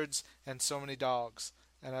lizards and so many dogs,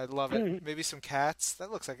 and I love it. Maybe some cats.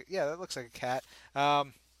 That looks like a cat.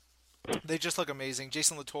 They just look amazing.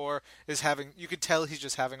 Jason Latour is you could tell he's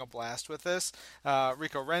just having a blast with this.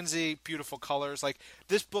 Rico Renzi, beautiful colors. Like,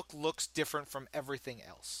 this book looks different from everything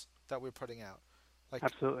else that we're putting out. Like,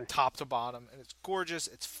 Absolutely. top to bottom. And it's gorgeous,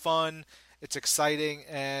 it's fun, it's exciting,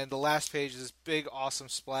 and the last page is this big, awesome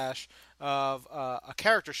splash of a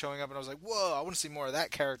character showing up, and I was like, whoa, I want to see more of that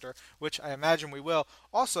character, which I imagine we will.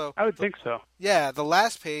 Also, I would think so. yeah, the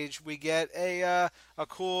last page, we get a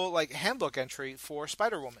cool, like, handbook entry for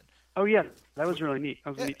Spider-Woman. Oh, yeah. That was really neat.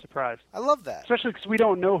 That was a neat surprise. I love that. Especially because we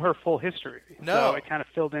don't know her full history. No. So it kind of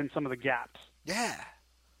filled in some of the gaps. Yeah.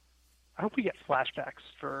 I hope we get flashbacks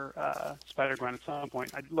for Spider-Gwen at some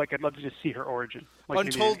point. I'd love to just see her origin, like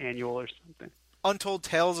maybe an annual or something. Untold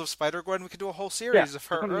Tales of Spider-Gwen. We could do a whole series of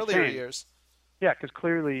her earlier years. Yeah, because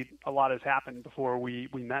clearly a lot has happened before we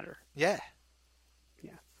met her. Yeah.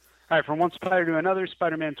 Yeah. All right, from one spider to another,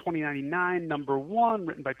 Spider-Man 2099, #1,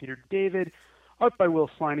 written by Peter David, art by Will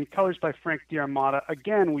Sliney, colors by Frank D'Armata.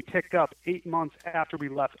 Again, we pick up 8 months after we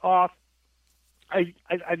left off. I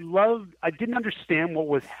didn't understand what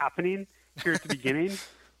was happening here at the beginning,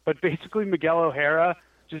 but basically Miguel O'Hara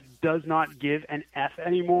just does not give an F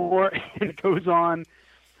anymore and goes on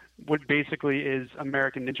what basically is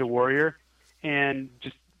American Ninja Warrior and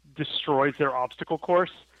just destroys their obstacle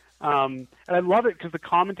course. And I love it because the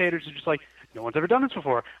commentators are just like, no one's ever done this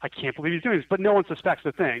before. I can't believe he's doing this. But no one suspects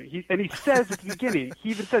the thing. He says at the beginning, he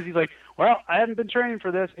even says, he's like, well, I haven't been training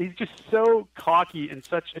for this. He's just so cocky and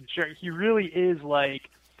such a jerk. He really is like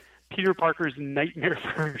Peter Parker's nightmare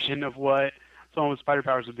version of what someone with spider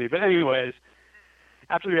powers would be. But anyways,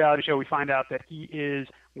 after the reality show, we find out that he is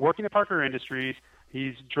working at Parker Industries.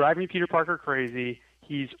 He's driving Peter Parker crazy.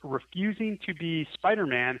 He's refusing to be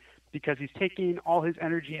Spider-Man because he's taking all his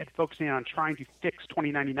energy and focusing on trying to fix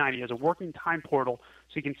 2099. He has a working time portal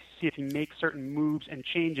so he can see if he makes certain moves and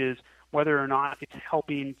changes, whether or not it's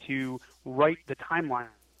helping to right the timeline.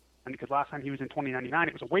 And because last time he was in 2099,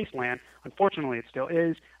 it was a wasteland. Unfortunately, it still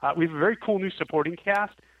is. We have a very cool new supporting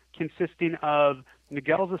cast consisting of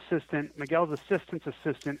Miguel's assistant, Miguel's assistant's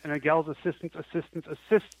assistant, and Miguel's assistant's assistant's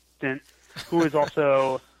assistant, who is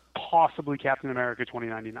also possibly Captain America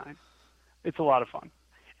 2099. It's a lot of fun.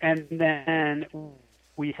 And then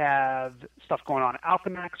we have stuff going on at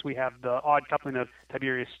Alchemax. We have the odd coupling of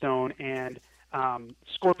Tiberius Stone and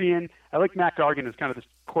Scorpion. I like Matt Gargan as kind of this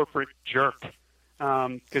corporate jerk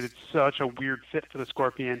because it's such a weird fit for the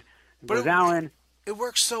Scorpion. But Allen, it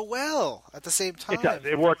works so well at the same time. It does.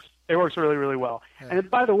 It works really, really well. Yeah. And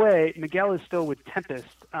by the way, Miguel is still with Tempest,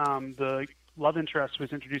 the love interest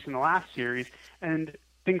was introduced in the last series, and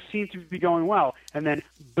things seem to be going well. And then,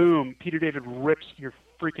 boom, Peter David rips your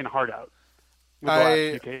freaking heart out with the last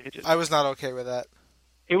few pages. I was not okay with that.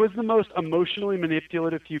 It was the most emotionally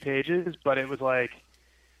manipulative few pages, but it was like,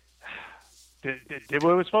 did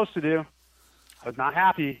what it was supposed to do. I was not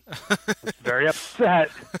happy. I was very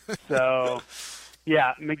upset. So,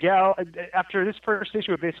 yeah, Miguel, after this first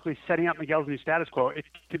issue of basically setting up Miguel's new status quo, it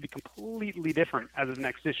could be completely different as of the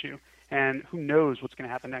next issue. And who knows what's going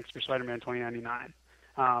to happen next for Spider-Man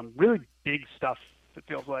 2099. Really big stuff, it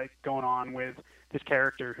feels like, going on with this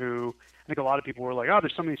character who I think a lot of people were like, oh,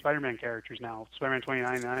 there's so many Spider-Man characters now. Spider-Man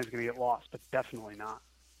 2099 is going to get lost, but definitely not.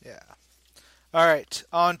 Yeah. All right,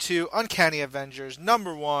 on to Uncanny Avengers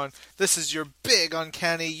 #1. This is your big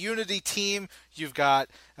Uncanny Unity team. You've got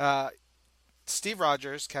Steve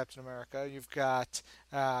Rogers, Captain America. You've got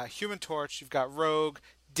Human Torch. You've got Rogue,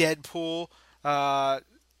 Deadpool,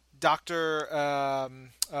 Dr.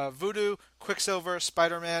 Voodoo, Quicksilver,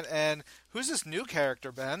 Spider-Man, and who's this new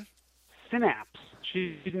character, Ben? Synapse.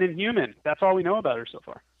 She's an Inhuman. That's all we know about her so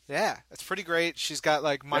far. Yeah, it's pretty great. She's got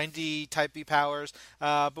like mindy typey powers.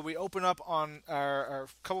 But we open up on our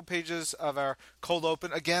couple pages of our cold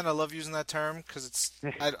open. Again, I love using that term because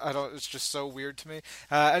it's just so weird to me.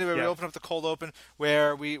 Anyway, we open up the cold open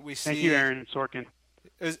where we see. Thank you, Aaron Sorkin.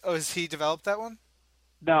 Has he developed that one?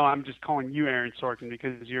 No, I'm just calling you Aaron Sorkin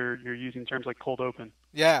because you're using terms like cold open.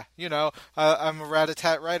 Yeah, I'm a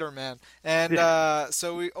rat-a-tat writer, man. And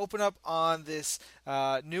so we open up on this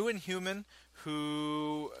new Inhuman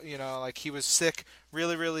who, like he was sick,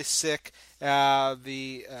 really, really sick.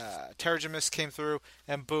 The Terrigen Mist came through,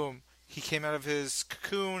 and boom, he came out of his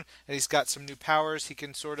cocoon, and he's got some new powers. He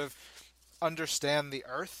can sort of understand the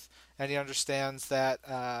Earth, and he understands that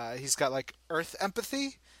he's got like Earth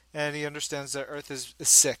empathy, and he understands that Earth is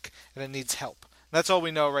sick and it needs help. That's all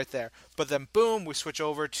we know right there. But then, boom, we switch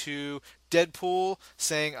over to Deadpool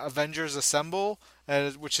saying "Avengers Assemble,"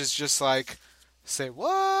 which is just like, say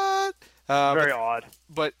what? Very odd.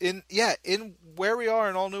 But in where we are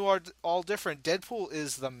in All New, All Different, Deadpool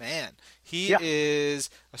is the man. He Yeah. is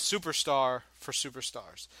a superstar for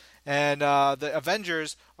superstars, and the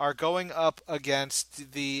Avengers are going up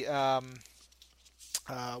against the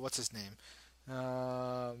what's his name?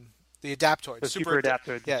 The Adaptoid. The Super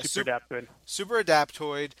Adaptoid. Yeah, Super Adaptoid. Super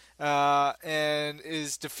Adaptoid, and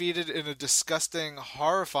is defeated in a disgusting,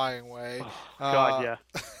 horrifying way. Oh, God, yeah.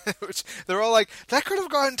 Which they're all like, that could have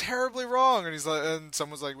gone terribly wrong, and he's like, and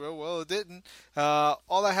someone's like, well, it didn't.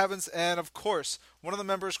 All that happens, and of course, one of the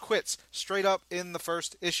members quits straight up in the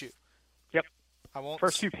first issue. Yep. I won't.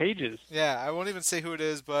 First few pages. Yeah, I won't even say who it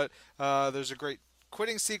is, but there's a great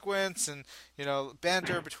quitting sequence and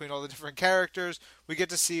banter between all the different characters. We get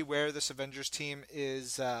to see where this Avengers team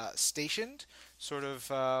is stationed, sort of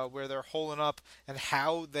where they're holing up and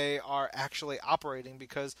how they are actually operating,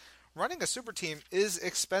 because running a super team is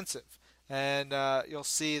expensive, and you'll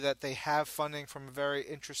see that they have funding from a very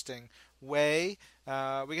interesting way.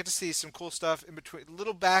 We get to see some cool stuff in between,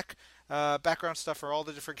 little background stuff for all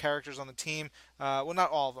the different characters on the team. Well,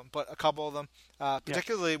 not all of them, but a couple of them.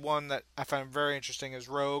 Particularly one that I find very interesting is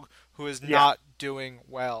Rogue, who is not doing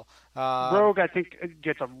well. Rogue, I think,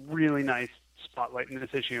 gets a really nice spotlight in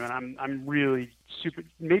this issue, and I'm really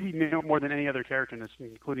maybe more than any other character in this,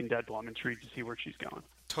 including Deadpool. I'm intrigued to see where she's going.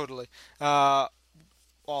 Totally.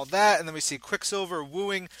 All that, and then we see Quicksilver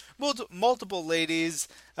wooing multiple ladies.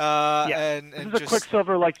 And this is a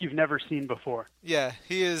Quicksilver like you've never seen before. Yeah,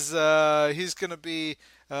 he is. He's going to be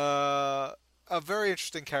a very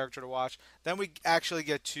interesting character to watch. Then we actually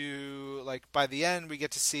get to, like, by the end, we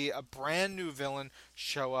get to see a brand new villain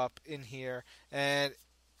show up in here, and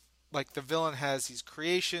like the villain has these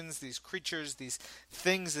creations, these creatures, these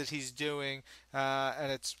things that he's doing,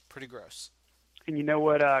 and it's pretty gross. And you know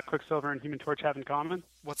what Quicksilver and Human Torch have in common?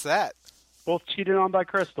 What's that? Both cheated on by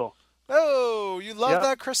Crystal. Oh, you love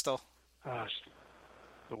that Crystal. Gosh,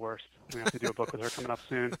 the worst. We have to do a book with her coming up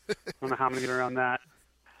soon. I don't know how I'm going to get around that.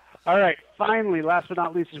 All right, finally, last but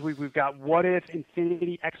not least, this week we've got What If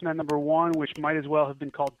Infinity X-Men #1, which might as well have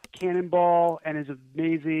been called Cannonball, and his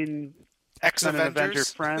amazing X-Men and Avenger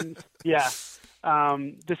friends. Yeah.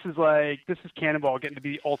 This is Cannonball getting to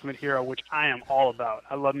be the ultimate hero, which I am all about.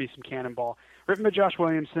 I love me some Cannonball. Written by Josh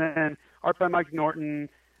Williamson, art by Mike Norton,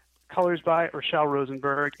 colors by Rochelle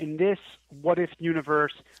Rosenberg. In this What If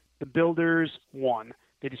universe, the Builders won.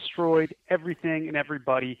 They destroyed everything and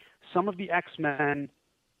everybody. Some of the X-Men,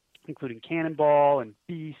 including Cannonball and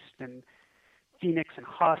Beast and Phoenix and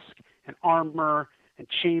Husk and Armor and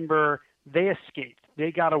Chamber, they escaped.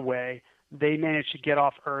 They got away. They managed to get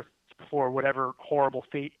off Earth before whatever horrible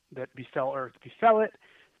fate that befell Earth befell it.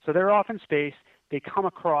 So they're off in space. They come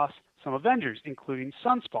across some Avengers, including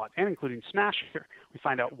Sunspot and including Smasher. We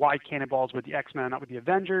find out why Cannonball's with the X-Men, not with the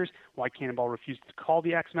Avengers, why Cannonball refused to call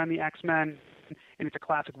the X-Men, and it's a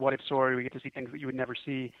classic what-if story. We get to see things that you would never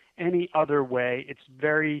see any other way. It's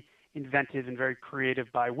very inventive and very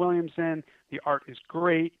creative by Williamson. The art is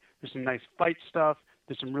great. There's some nice fight stuff.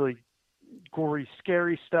 There's some really gory,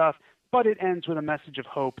 scary stuff. But it ends with a message of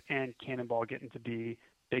hope and Cannonball getting to be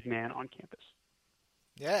big man on campus.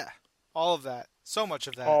 Yeah, all of that. So much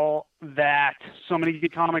of that. All that. So many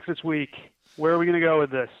good comics this week. Where are we going to go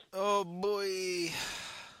with this? Oh, boy.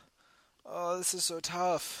 Oh, this is so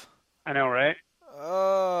tough. I know, right?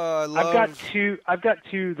 Oh, I've got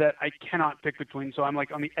two that I cannot pick between, so I'm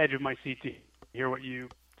like on the edge of my seat to hear what you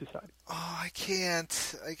decide. Oh, I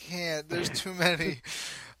can't. There's too many.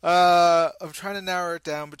 I'm trying to narrow it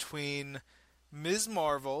down between Ms.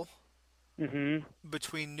 Marvel,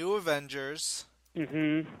 between New Avengers,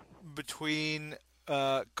 between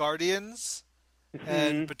Guardians,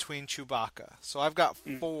 and between Chewbacca. So I've got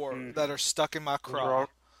four that are stuck in my craw.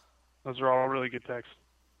 Those are all really good picks.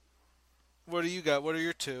 What do you got? What are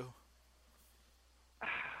your two?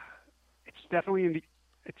 It's definitely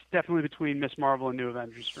between Miss Marvel and New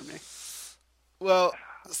Avengers for me. Well,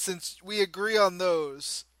 since we agree on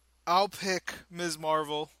those, I'll pick Ms.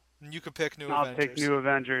 Marvel, and you can pick New Avengers. I'll pick New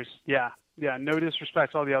Avengers. Yeah. No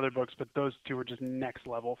disrespect to all the other books, but those two were just next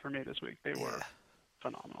level for me this week. They were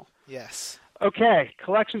phenomenal. Yes. Okay,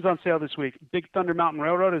 collections on sale this week. Big Thunder Mountain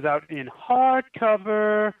Railroad is out in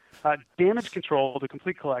hardcover. Damage Control, the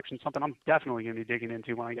complete collection, something I'm definitely going to be digging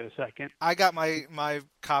into when I get a second. I got my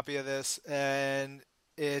copy of this, and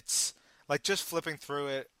it's like just flipping through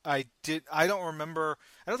it. I don't remember.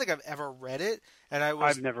 I don't think I've ever read it, and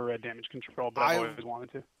I've never read Damage Control, but I've always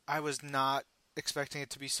wanted to. I was not expecting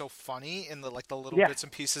it to be so funny in the little bits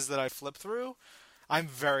and pieces that I flip through. I'm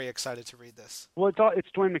very excited to read this. Well, it's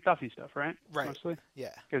Dwayne McDuffie stuff, right? Right. Mostly.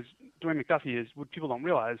 Yeah. Because Dwayne McDuffie is what people don't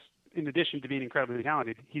realize. In addition to being incredibly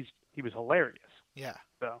talented, he was hilarious. Yeah.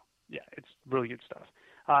 So yeah, it's really good stuff.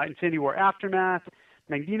 Infinity War Aftermath,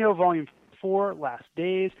 Magneto Volume 4, Last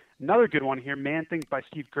Days. Another good one here, Man Thing by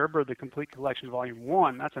Steve Gerber, the Complete Collection Volume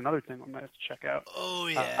 1. That's another thing I'm going to have to check out. Oh,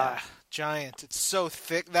 yeah. Giant. It's so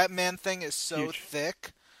thick. That Man Thing is so huge.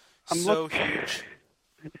 thick. Huge.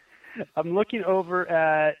 I'm looking over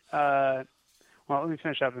at, let me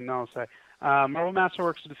finish up and then I'll say. Marvel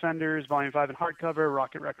Masterworks Defenders, Volume 5 in hardcover,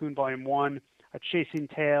 Rocket Raccoon, Volume 1, A Chasing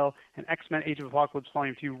Tale, and X-Men Age of Apocalypse,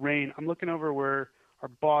 Volume 2, Reign. I'm looking over where our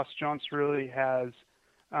boss, John Cirilli, has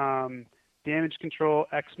Damage Control,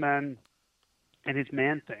 X-Men, and his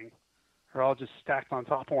Man Thing are all just stacked on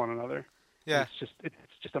top of one another. Yeah. It's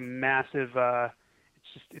just a massive,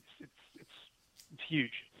 it's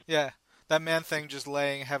huge. Yeah. That Man Thing just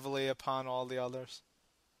laying heavily upon all the others.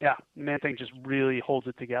 Yeah, Man Thing just really holds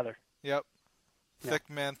it together. Yep. Thick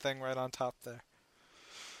Man Thing right on top there.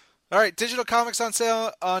 All right, digital comics on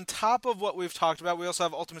sale. On top of what we've talked about, we also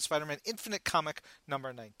have Ultimate Spider-Man Infinite Comic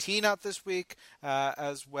number 19 out this week,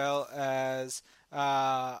 as well as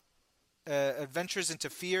Adventures into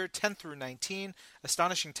Fear 10 through 19,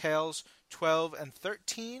 Astonishing Tales 12 and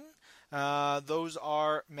 13. Those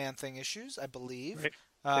are Man-Thing issues, I believe. Right.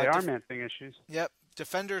 They are Man-Thing issues. Yep.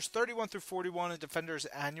 Defenders 31 through 41 and Defenders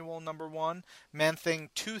Annual number 1.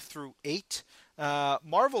 Man-Thing 2 through 8.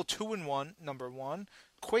 Marvel 2-in-1 number 1.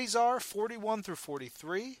 Quasar 41 through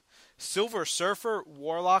 43. Silver Surfer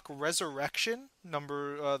Warlock Resurrection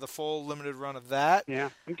the full limited run of that. Yeah,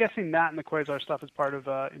 I'm guessing that and the Quasar stuff is part of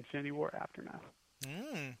Infinity War Aftermath.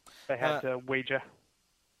 They had to wager.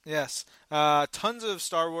 Yes. Tons of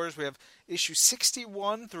Star Wars. We have issue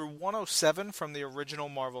 61 through 107 from the original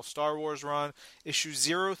Marvel Star Wars run, issue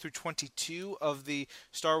 0 through 22 of the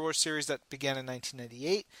Star Wars series that began in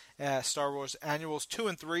 1998, Star Wars Annuals 2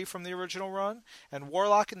 and 3 from the original run, and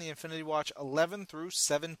Warlock and the Infinity Watch 11 through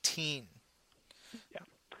 17.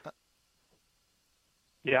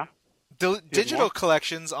 Yeah. Digital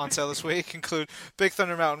collections on sale this week include Big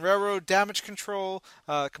Thunder Mountain Railroad, Damage Control,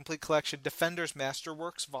 Complete Collection, Defenders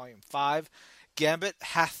Masterworks, Volume 5, Gambit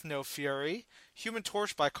Hath No Fury, Human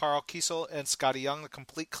Torch by Carl Kiesel and Scotty Young, the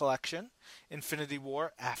Complete Collection, Infinity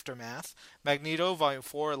War Aftermath, Magneto, Volume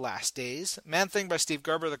 4, Last Days, Man-Thing by Steve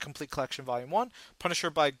Gerber, the Complete Collection, Volume 1,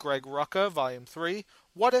 Punisher by Greg Rucka, Volume 3,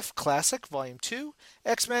 What If Classic, Volume 2,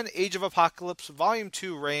 X-Men Age of Apocalypse, Volume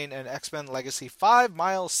 2, Reign, and X-Men Legacy 5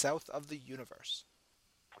 Miles South of the Universe.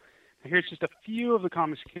 Here's just a few of the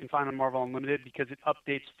comics you can find on Marvel Unlimited because it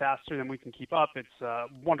updates faster than we can keep up. It's a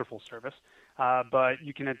wonderful service. But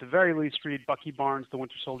you can at the very least read Bucky Barnes, The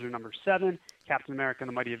Winter Soldier number 7, Captain America and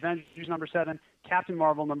the Mighty Avengers number 7, Captain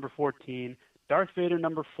Marvel number 14, Darth Vader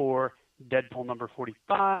number 4, Deadpool number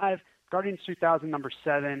 45, Guardians 3000 number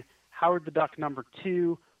 7, Howard the Duck number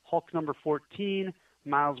 2, Hulk number 14,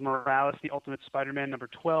 Miles Morales, The Ultimate Spider-Man number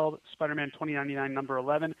 12, Spider-Man 2099 number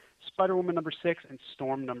 11, Spider-Woman number 6, and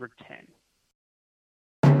Storm number 10.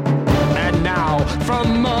 And now,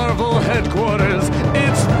 from Marvel headquarters,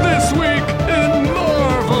 it's This Week in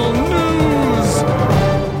Marvel News!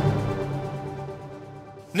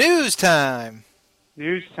 News time!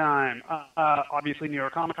 News time. Obviously, New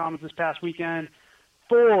York Comic Con was this past weekend.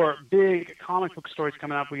 4 big comic book stories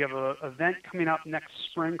coming up. We have an event coming up next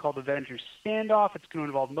spring called Avengers Standoff. It's going to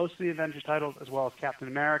involve most of the Avengers titles as well as Captain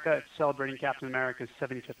America. It's celebrating Captain America's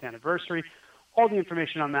 75th anniversary. All the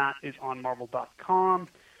information on that is on Marvel.com.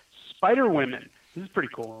 Spider-Women. This is pretty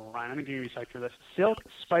cool, Ryan. I'm going to give you a site for this. Silk,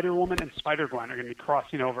 Spider-Woman, and Spider-Gwen are going to be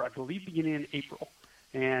crossing over, I believe, beginning in April.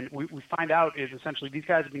 And we find out is essentially these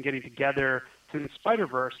guys have been getting together through the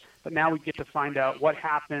Spider-Verse, but now we get to find out what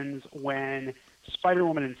happens when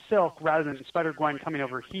Spider-Woman and Silk, rather than Spider-Gwen coming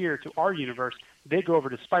over here to our universe, they go over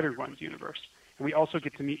to Spider-Gwen's universe. And we also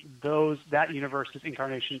get to meet that universe's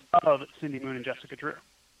incarnations of Cindy Moon and Jessica Drew.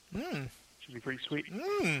 Should be pretty sweet.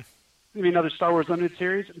 There'll be another Star Wars Limited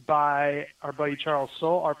series by our buddy Charles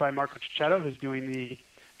Soule, art by Marco Cicchetto, who's doing the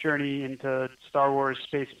journey into Star Wars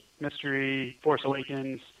space mystery, Force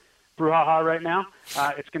Awakens, brouhaha right now.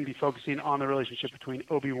 It's going to be focusing on the relationship between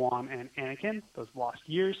Obi-Wan and Anakin, those lost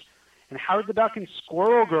years. And Howard the Duck and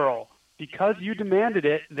Squirrel Girl, because you demanded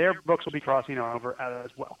it, their books will be crossing over as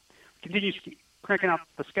well. Continue cranking out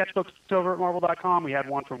the sketchbooks over at Marvel.com. We had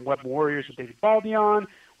one from Web Warriors with David Baldion.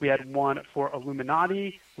 We had one for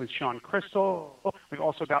Illuminati with Sean Crystal. We've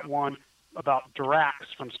also got one about Drax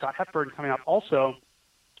from Scott Hepburn coming out also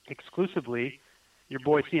exclusively. Your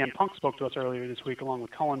boy CM Punk spoke to us earlier this week along with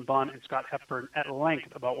Cullen Bunn and Scott Hepburn at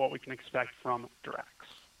length about what we can expect from Drax.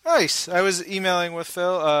 Nice. I was emailing with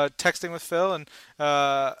Phil, texting with Phil, and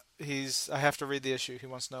I have to read the issue. He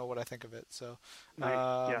wants to know what I think of it. So,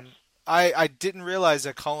 Nice. Yes. I didn't realize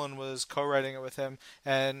that Cullen was co-writing it with him,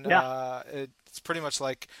 and it's pretty much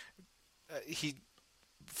like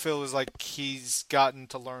Phil was like he's gotten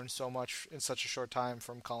to learn so much in such a short time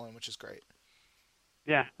from Cullen, which is great.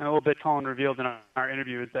 Yeah, and a little bit Colin revealed in our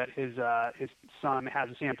interview is that his son has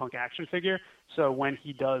a CM Punk action figure. So when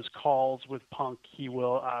he does calls with Punk, he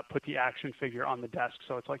will put the action figure on the desk,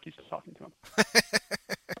 so it's like he's talking to him.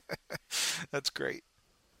 That's great.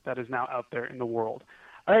 That is now out there in the world.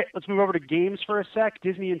 All right, let's move over to games for a sec.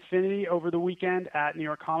 Disney Infinity over the weekend at New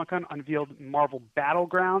York Comic Con unveiled Marvel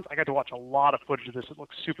Battlegrounds. I got to watch a lot of footage of this. It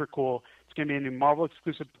looks super cool. It's going to be a new Marvel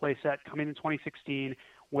exclusive playset coming in 2016.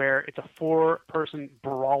 Where it's a 4-person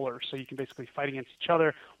brawler, so you can basically fight against each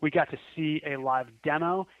other. We got to see a live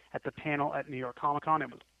demo at the panel at New York Comic Con. It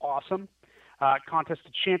was awesome. Contest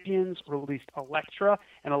of Champions released Elektra,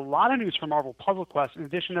 and a lot of news from Marvel Puzzle Quest. In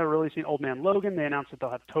addition to releasing Old Man Logan, they announced that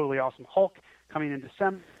they'll have Totally Awesome Hulk coming in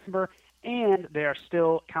December, and they are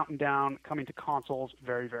still counting down coming to consoles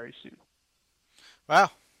very, very soon.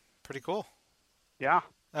 Wow, pretty cool. Yeah.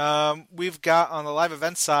 We've got on the live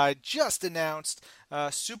event side just announced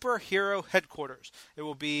Superhero Headquarters. It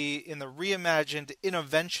will be in the reimagined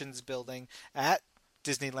Innoventions building at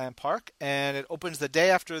Disneyland Park, and it opens the day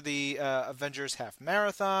after the Avengers Half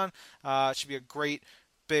Marathon. It should be a great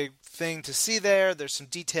big thing to see there. There's some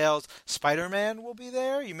details. Spider-Man will be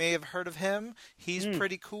there. You may have heard of him. He's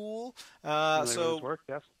pretty cool. His work,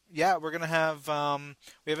 yes. Yeah, we're going to have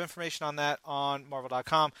we have information on that on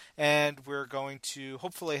Marvel.com, and we're going to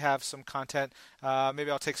hopefully have some content.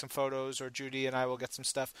 Maybe I'll take some photos, or Judy and I will get some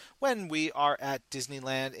stuff when we are at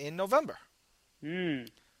Disneyland in November.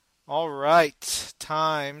 All right,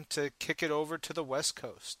 time to kick it over to the West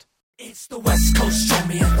Coast. It's the West Coast, show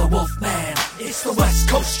me and the Wolfman. It's the West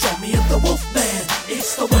Coast, show me and the Wolfman.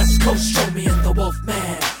 It's the West Coast, show me and the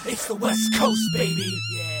Wolfman. It's the West Coast, baby,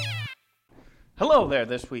 yeah. Hello there,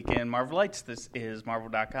 this week in Marvelites. This is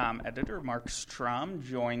Marvel.com editor Mark Strom,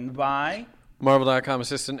 joined by Marvel.com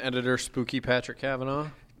assistant editor Spooky Patrick Cavanaugh.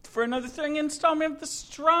 For another thing installment of the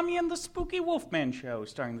Stromy and the Spooky Wolfman Show,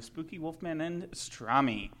 starring the Spooky Wolfman and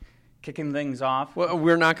Stromy. Kicking things off. Well,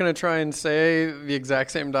 we're not going to try and say the exact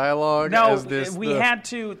same dialogue as this. We had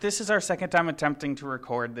to. This is our second time attempting to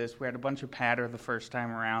record this. We had a bunch of patter the first time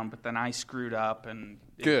around, but then I screwed up. And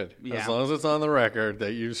Good. As long as it's on the record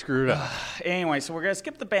that you screwed up. Anyway, so we're going to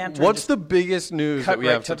skip the banter. What's the biggest news that we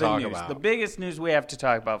have to talk about? The biggest news we have to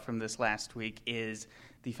talk about from this last week is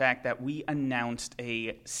the fact that we announced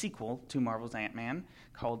a sequel to Marvel's Ant-Man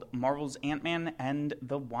called Marvel's Ant-Man and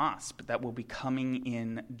the Wasp that will be coming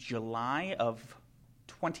in July of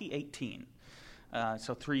 2018.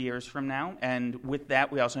 So 3 years from now. And with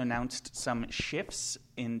that, we also announced some shifts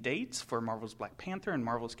in dates for Marvel's Black Panther and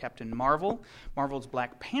Marvel's Captain Marvel. Marvel's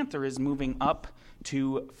Black Panther is moving up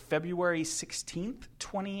to February 16th,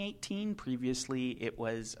 2018. Previously, it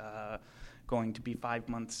was going to be 5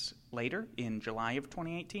 months later in July of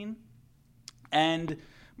 2018. And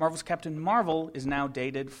Marvel's Captain Marvel is now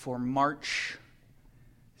dated for March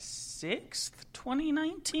 6th,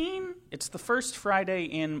 2019. It's the first Friday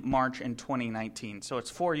in March in 2019. So it's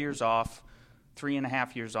 4 years off,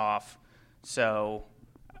 3.5 years off. So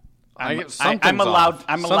I'm allowed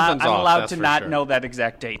to not know that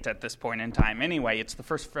exact date at this point in time. Anyway, it's the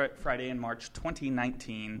first Friday in March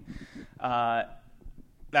 2019.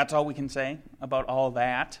 That's all we can say about all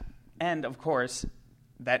that. And, of course,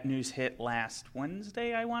 that news hit last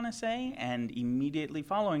Wednesday, I want to say, and immediately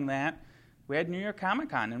following that, we had New York Comic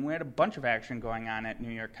Con, and we had a bunch of action going on at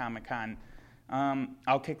New York Comic Con.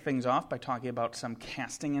 I'll kick things off by talking about some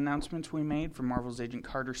casting announcements we made for Marvel's Agent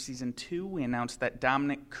Carter Season 2. We announced that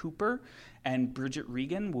Dominic Cooper and Bridget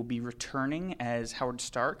Regan will be returning as Howard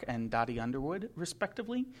Stark and Dottie Underwood,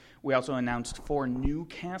 respectively. We also announced 4 new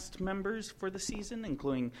cast members for the season,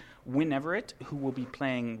 including Wynn Everett, who will be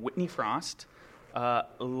playing Whitney Frost,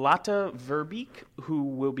 Lotta Verbeek, who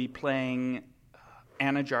will be playing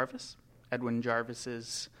Anna Jarvis, Edwin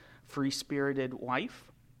Jarvis's free-spirited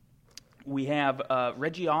wife. We have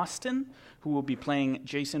Reggie Austin, who will be playing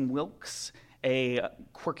Jason Wilkes, a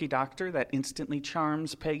quirky doctor that instantly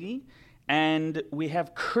charms Peggy. And we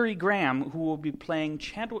have Curry Graham, who will be playing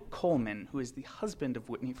Chadwick Coleman, who is the husband of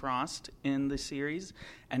Whitney Frost in the series,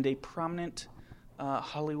 and a prominent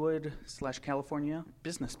Hollywood/California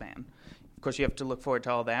businessman. Of course, you have to look forward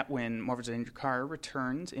to all that when Marvel's Agent Carter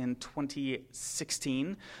returns in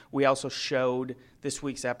 2016. We also showed this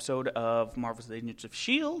week's episode of Marvel's Agents of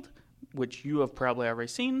S.H.I.E.L.D., which you have probably already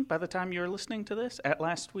seen by the time you're listening to this, at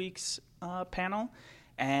last week's panel.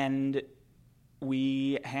 And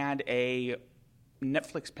we had a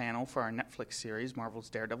Netflix panel for our Netflix series, Marvel's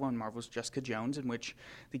Daredevil and Marvel's Jessica Jones, in which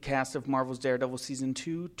the cast of Marvel's Daredevil Season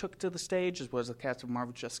 2 took to the stage, as well as the cast of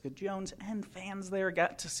Marvel's Jessica Jones, and fans there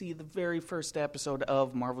got to see the very first episode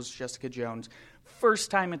of Marvel's Jessica Jones.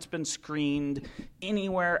 First time it's been screened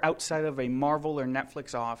anywhere outside of a Marvel or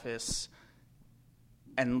Netflix office,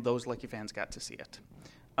 and those lucky fans got to see it.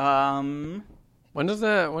 When does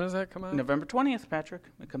that come out? November 20th, Patrick.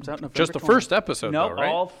 It comes out November 20th. Just the first episode, nope, though,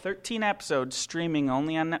 right? all 13 episodes streaming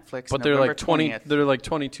only on Netflix. But November they're like 20th. They're like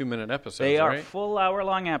 22-minute episodes. They are right? full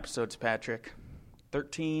hour-long episodes, Patrick.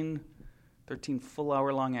 13 full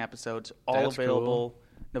hour-long episodes, all That's available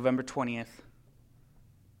November 20th.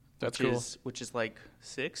 That's cool. Which is like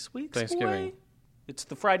 6 weeks Thanksgiving. away? It's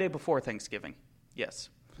the Friday before Thanksgiving. Yes.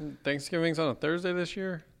 Thanksgiving's on a Thursday this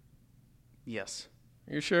year? Yes.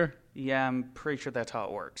 Are you sure? Yeah, I'm pretty sure that's how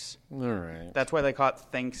it works. All right. That's why they call it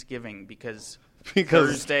Thanksgiving, because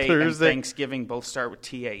Thursday and Thanksgiving both start with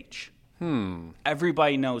TH.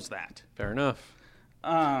 Everybody knows that. Fair enough.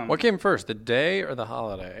 What came first, the day or the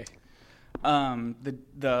holiday?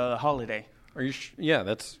 The holiday. Are you? Yeah,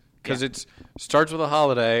 that's because it starts with a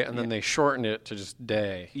holiday and then they shortened it to just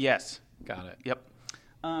day. Yes. Got it. Yep.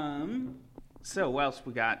 So what else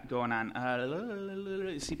we got going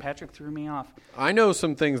on? See, Patrick threw me off. I know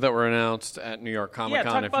some things that were announced at New York Comic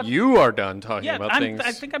Con. talk about- you are done talking about things,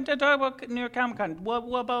 I think I'm done talking about New York Comic Con.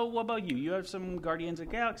 What about you? You have some Guardians of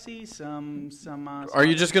the Galaxy, some. Are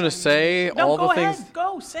you just going to say No, all go the ahead. things?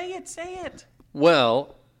 Go say it.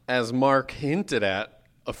 Well, as Mark hinted at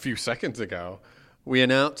a few seconds ago, we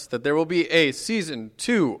announced that there will be a season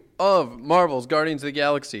 2 of Marvel's Guardians of the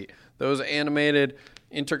Galaxy. Those animated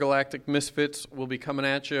intergalactic misfits will be coming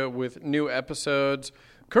at you with new episodes.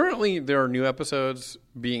 Currently, there are new episodes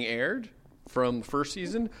being aired from the first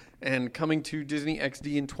season, and coming to Disney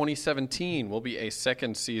XD in 2017 will be a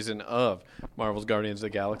second season of Marvel's Guardians of the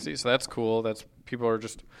Galaxy. So that's cool. People are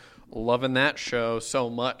just loving that show so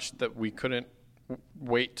much that we couldn't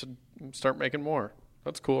wait to start making more.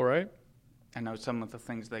 That's cool, right? I know some of the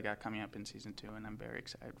things they got coming up in season 2, and I'm very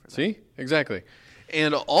excited for that. See? Exactly.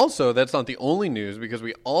 And also, that's not the only news, because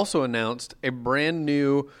we also announced a brand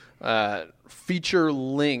new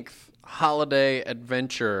feature-length holiday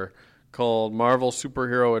adventure called Marvel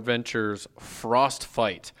Superhero Adventures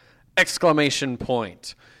Frostfight! Exclamation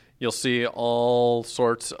point. You'll see all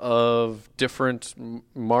sorts of different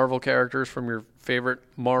Marvel characters from your favorite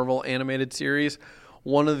Marvel animated series.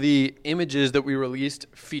 One of the images that we released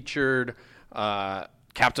featured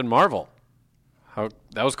Captain Marvel.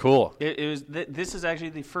 That was cool. This is actually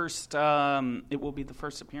the first. It will be the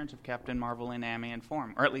first appearance of Captain Marvel in animated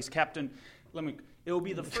form, or at least Captain. It will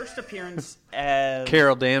be the first appearance of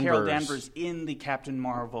Carol Danvers in the Captain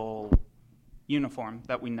Marvel uniform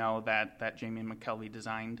that we know that Jamie McKelvey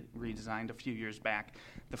redesigned a few years back.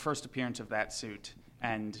 The first appearance of that suit,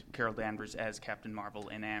 and Carol Danvers as Captain Marvel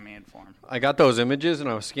in animated form. I got those images and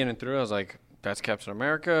I was scanning through. I was like, that's Captain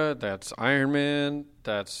America, that's Iron Man,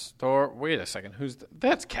 that's Thor. Wait a second,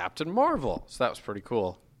 that's Captain Marvel. So that was pretty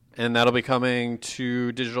cool. And that'll be coming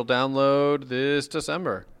to digital download this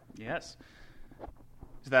December. Yes.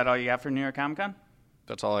 Is that all you got for New York Comic Con?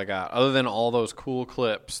 That's all I got. Other than all those cool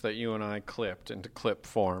clips that you and I clipped into clip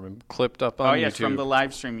form and clipped up on YouTube. Yes, from the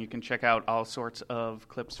live stream. You can check out all sorts of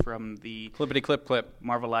clips from the Clippity clip.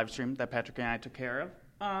 Marvel live stream that Patrick and I took care of.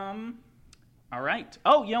 All right.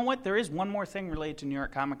 Oh, you know what? There is one more thing related to New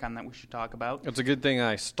York Comic Con that we should talk about. It's a good thing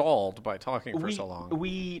I stalled by talking for so long.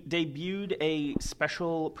 We debuted a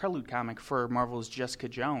special prelude comic for Marvel's Jessica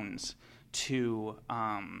Jones to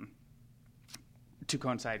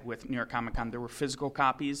coincide with New York Comic Con. There were physical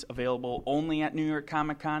copies available only at New York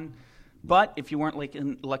Comic Con. But if you weren't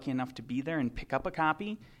lucky enough to be there and pick up a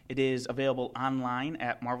copy, it is available online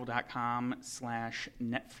at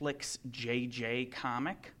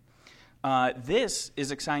marvel.com/NetflixJJComic. This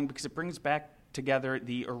is exciting because it brings back together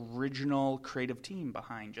the original creative team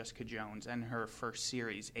behind Jessica Jones and her first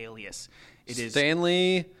series, Alias. It is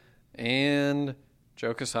Stanley and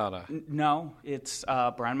Joe Quesada. No, it's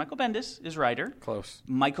Brian Michael Bendis is writer. Close.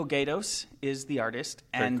 Michael Gaydos is the artist.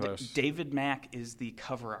 Very and close. David Mack is the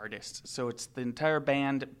cover artist. So it's the entire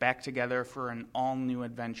band back together for an all-new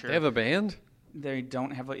adventure. They have a band? They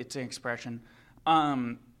don't have it's an expression.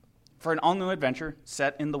 for an all-new adventure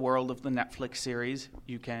set in the world of the Netflix series.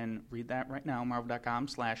 You can read that right now,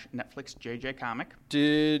 marvel.com/NetflixJJComic.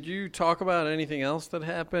 Did you talk about anything else that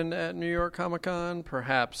happened at New York Comic Con?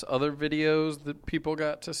 Perhaps other videos that people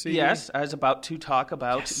got to see? Yes, I was about to talk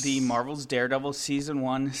about the Marvel's Daredevil Season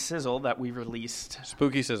 1 sizzle that we released.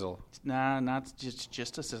 Spooky sizzle. Nah, not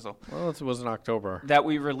just a sizzle. Well, it was in October. That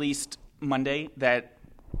we released Monday that...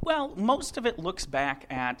 Well, most of it looks back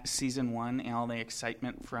at Season 1 and all the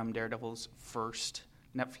excitement from Daredevil's first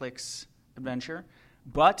Netflix adventure.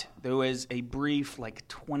 But there was a brief,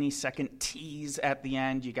 20-second tease at the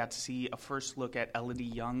end. You got to see a first look at Elodie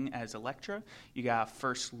Young as Elektra. You got a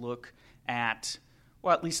first look at,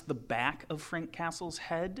 well, at least the back of Frank Castle's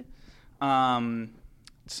head. Some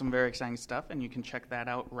very exciting stuff, and you can check that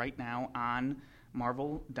out right now on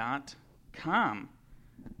Marvel.com.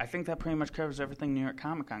 I think that pretty much covers everything New York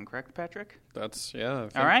Comic Con, correct, Patrick? That's, yeah.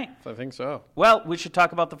 All right. I think so. Well, we should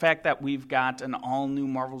talk about the fact that we've got an all-new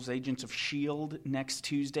Marvel's Agents of S.H.I.E.L.D. next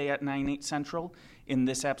Tuesday at 9/8 Central. In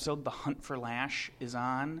this episode, The Hunt for Lash is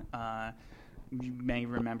on. You may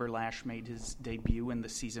remember Lash made his debut in the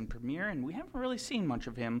season premiere, and we haven't really seen much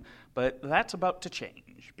of him, but that's about to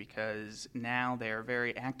change because now they're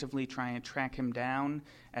very actively trying to track him down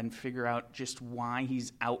and figure out just why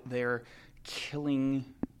he's out there killing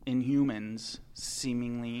Inhumans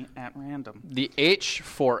seemingly at random. The H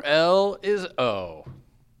for L is O.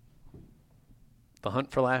 The Hunt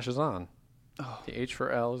for Lash is on. Oh. The H for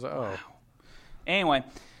L is O. Wow. Anyway,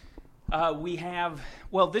 we have...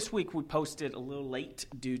 Well, this week we posted a little late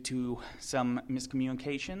due to some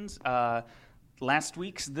miscommunications. Last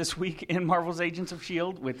week's This Week in Marvel's Agents of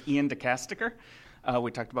S.H.I.E.L.D. with Ian DeCastiger. We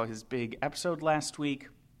talked about his big episode last week.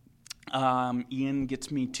 Ian gets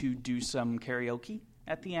me to do some karaoke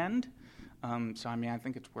at the end. So, I mean, I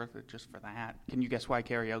think it's worth it just for that. Can you guess why I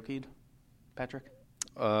karaoke'd, Patrick?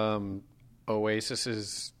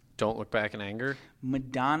 Oasis's Don't Look Back in Anger.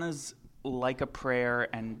 Madonna's Like a Prayer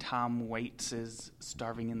and Tom Waits's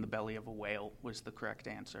Starving in the Belly of a Whale was the correct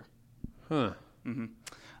answer. Huh. Mm-hmm.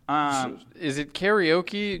 So is it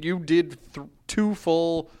karaoke? You did 2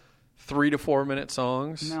 full 3 to 4 minute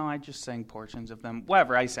songs? No, I just sang portions of them.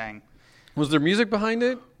 Whatever, I sang. Was there music behind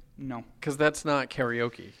it? No. Because that's not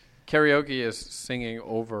karaoke. Karaoke is singing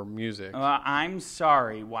over music. I'm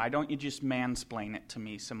sorry. Why don't you just mansplain it to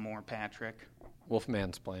me some more, Patrick? Wolf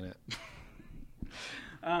mansplain it.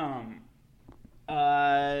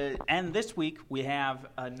 And this week we have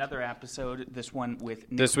another episode. This one with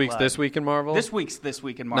Nick This week's Blood. This Week in Marvel? This week's This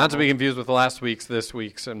Week in Marvel. Not to be confused with last week's This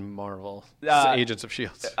Week's in Marvel. Agents of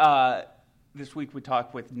S.H.I.E.L.D. This week we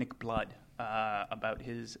talked with Nick Blood about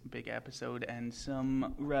his big episode and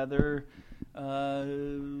some rather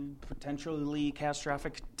potentially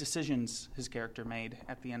catastrophic decisions his character made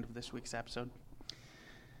at the end of this week's episode.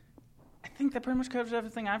 I think that pretty much covers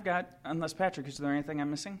everything I've got, unless, Patrick, is there anything I'm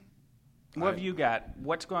missing? What have you got?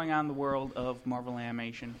 What's going on in the world of Marvel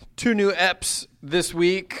animation? 2 new eps this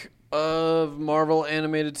week of Marvel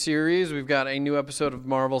animated series. We've got a new episode of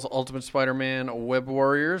Marvel's Ultimate Spider-Man Web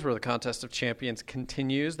Warriors, where the Contest of Champions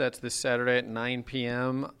continues. That's this Saturday at 9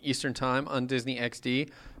 p.m. Eastern Time on Disney XD.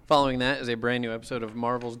 Following that is a brand new episode of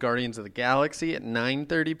Marvel's Guardians of the Galaxy at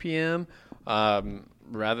 9:30 p.m.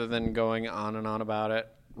 Rather than going on and on about it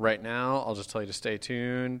right now, I'll just tell you to stay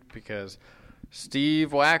tuned because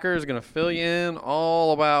Steve Wacker is going to fill you in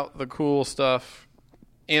all about the cool stuff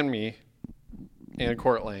and me and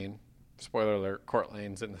Court Lane. Spoiler alert, Court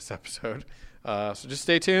Lane's in this episode. So just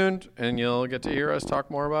stay tuned, and you'll get to hear us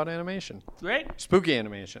talk more about animation. Great. Spooky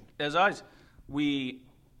animation. As always, we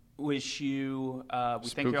wish you, we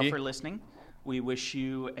thank you all for listening. We wish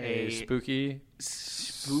you a spooky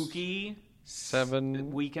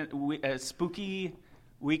 7 weekend, a spooky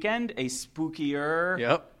weekend, a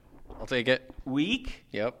spookier I'll take it. week.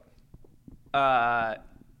 Yep.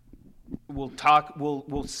 We'll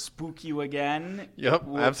spook you again. Yep,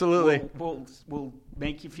 absolutely. We'll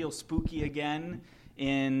make you feel spooky again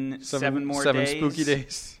in 7 more seven days. 7 spooky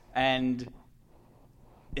days. And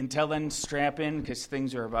until then, strap in because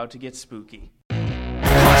things are about to get spooky.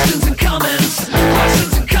 Questions and comments.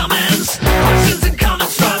 Questions and comments. Questions and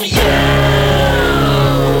comments from you.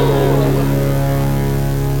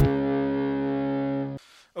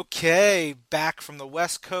 Okay, back from the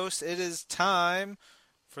West Coast. It is time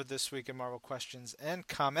for This Week in Marvel questions and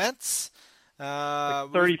comments.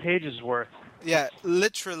 30 pages worth. Yeah,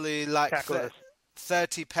 literally like Calculus.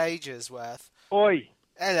 30 pages worth. Oi.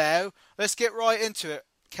 Hello. Let's get right into it,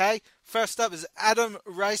 okay? First up is Adam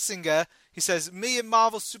Reisinger. He says, me and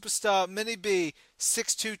Marvel superstar Minnie B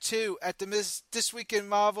 622 at the This Week in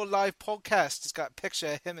Marvel live podcast. It's got a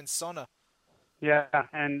picture of him and Sonna. Yeah,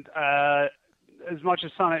 and as much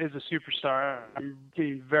as Sana is a superstar, I'm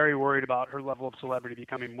getting very worried about her level of celebrity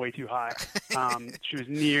becoming way too high. She was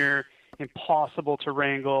near impossible to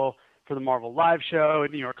wrangle for the Marvel Live show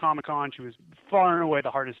at New York Comic Con. She was far and away the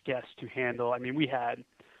hardest guest to handle. I mean, we had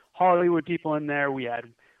Hollywood people in there, we had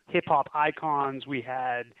hip-hop icons, we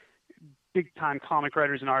had big-time comic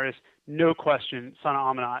writers and artists. No question, Sana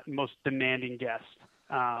Amanat, most demanding guest.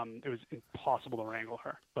 It was impossible to wrangle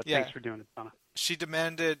her, but thanks for doing it, Sana. She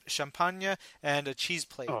demanded champagne and a cheese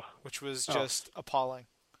plate, which was just appalling.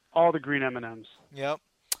 All the green M&Ms. Yep.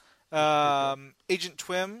 Agent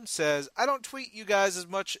Twim says, I don't tweet you guys as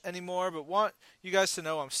much anymore, but want you guys to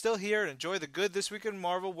know I'm still here and enjoy the good This Week in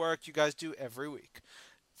Marvel work you guys do every week.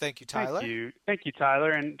 Thank you, Tyler. Thank you,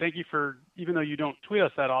 Tyler, and thank you for, even though you don't tweet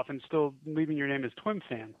us that often, still leaving your name as Twim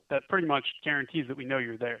Fan. That pretty much guarantees that we know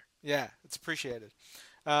you're there. Yeah, it's appreciated.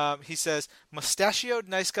 He says, mustachioed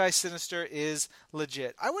nice guy Sinister is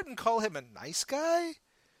legit. I wouldn't call him a nice guy.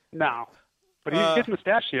 No, but he's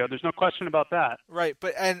mustachio. There's no question about that. Right,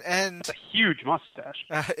 but and it's a huge mustache.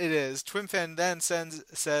 It is. Twimfan then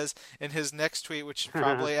says in his next tweet, which is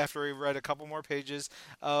probably after he read a couple more pages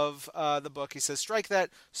of the book, he says, strike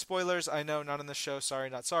that. Spoilers, I know, not in the show.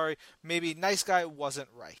 Sorry, not sorry. Maybe nice guy wasn't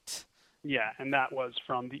right. Yeah, and that was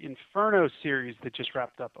from the Inferno series that just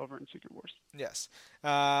wrapped up over in Secret Wars. Yes.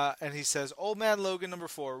 And he says, Old Man Logan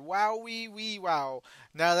 #4. Wow, wee, wow.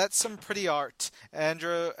 Now that's some pretty art.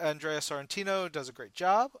 Andrea Sorrentino does a great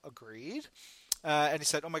job. Agreed. And he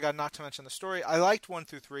said, oh my God, not to mention the story. I liked 1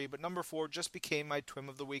 through 3, but #4 just became my Twim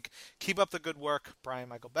of the Week. Keep up the good work, Brian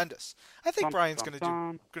Michael Bendis. I think Brian's going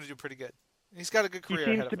to do pretty good. He's got a good career ahead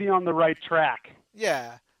of him. He seems to be on the right track.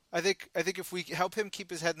 Yeah. I think if we help him keep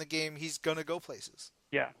his head in the game, he's gonna go places.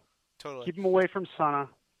 Yeah, totally. Keep him away from Sana.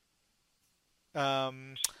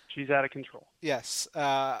 She's out of control. Yes.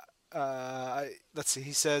 Let's see.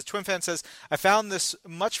 He says, Twinfan says, I found this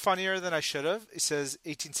much funnier than I should have. He says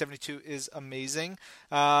 1872 is amazing.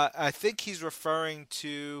 I think he's referring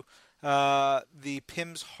to the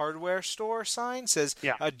Pim's hardware store sign. Says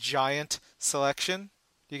a giant selection.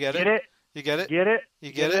 You get it? Get it? You get it? Get it?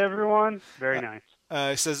 You get it, everyone? Very nice.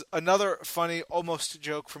 He says, another funny almost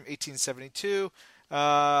joke from 1872.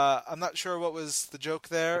 I'm not sure what was the joke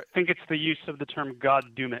there. I think it's the use of the term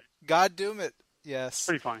God doom it. God doom it, yes.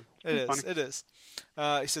 Pretty funny. It is.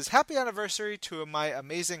 He says, happy anniversary to my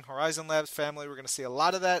amazing Horizon Labs family. We're going to see a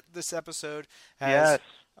lot of that this episode. As,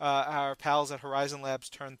 our pals at Horizon Labs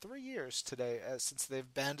turn 3 years today since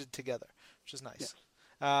they've banded together, which is nice.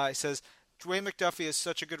 Yes. He says, Dwayne McDuffie is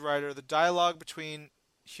such a good writer. The dialogue between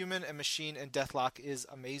Human and Machine and Deathlock is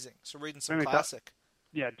amazing. So reading some classic.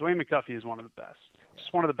 Dwayne McDuffie is one of the best.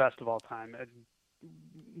 Just one of the best of all time. It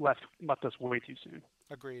left us way too soon.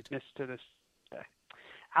 Agreed. Missed to this day.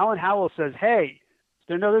 Alan Howell says, hey, is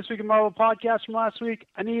there no This Week in Marvel podcast from last week?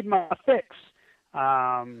 I need my fix.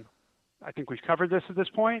 I think we've covered this at this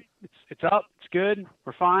point. It's up. It's good.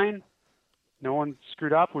 We're fine. No one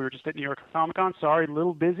screwed up. We were just at New York Comic Con. Sorry, a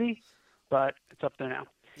little busy, but it's up there now.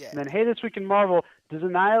 Yeah. And then, hey, This Week in Marvel, does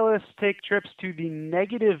Annihilus take trips to the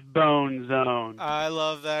negative bone zone? I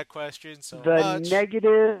love that question so much. The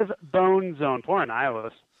negative bone zone. Poor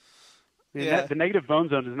Annihilus. The negative bone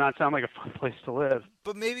zone does not sound like a fun place to live.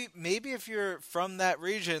 But maybe if you're from that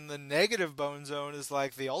region, the negative bone zone is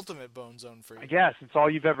like the ultimate bone zone for you. I guess. It's all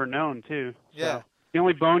you've ever known, too. Yeah. So, the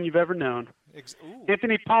only bone you've ever known.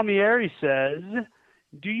 Anthony Palmieri says,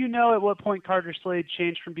 do you know at what point Carter Slade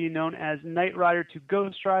changed from being known as Knight Rider to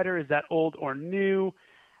Ghost Rider? Is that old or new?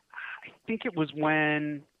 I think it was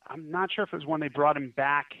when, I'm not sure if it was when they brought him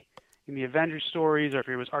back in the Avengers stories or if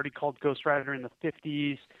he was already called Ghost Rider in the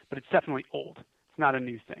 50s, but it's definitely old. It's not a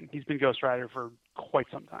new thing. He's been Ghost Rider for quite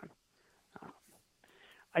some time.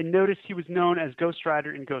 I noticed he was known as Ghost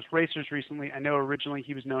Rider in Ghost Racers recently. I know originally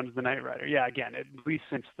he was known as the Knight Rider. Yeah, again, at least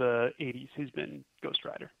since the 80s, he's been Ghost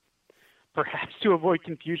Rider. Perhaps to avoid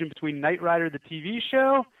confusion between Knight Rider, the TV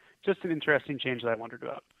show, just an interesting change that I wondered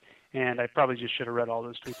about. And I probably just should have read all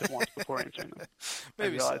those tweets at once before answering them.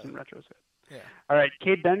 Maybe I realized so. in retrospect. Yeah. All right,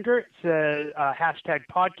 Kate Benger said hashtag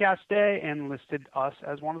podcast day and listed us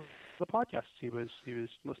as one of the podcasts he was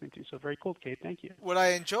listening to. So very cool, Kate. Thank you. What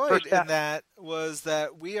I enjoyed in that was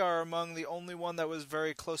that we are among the only one that was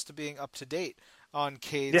very close to being up to date on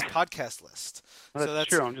Cade's podcast list. Well, that's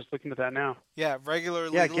true. I'm just looking at that now. Yeah,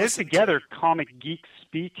 regularly. Yeah, get it together, Comic Geek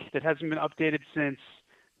Speak. That hasn't been updated since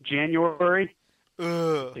January.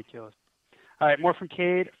 Ugh. Ridiculous. All right, more from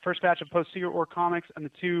Cade. First batch of post-Secret War comics, and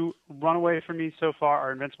the two runaway from me so far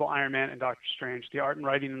are Invincible Iron Man and Doctor Strange. The art and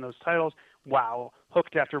writing in those titles, wow,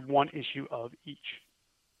 hooked after one issue of each.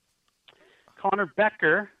 Connor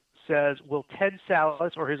Becker says, will Ted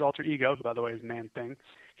Sallis, or his alter ego, who by the way is Man-Thing,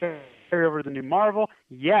 carry over to the new Marvel?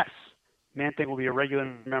 Yes. Man-Thing will be a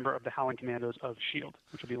regular member of the Howling Commandos of S.H.I.E.L.D.,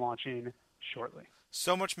 which will be launching shortly.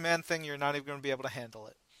 So much Man-Thing, you're not even going to be able to handle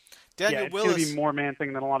it. Yeah, Daniel it's Willis. going to be more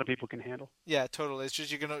Man-Thing than a lot of people can handle. Yeah, totally. It's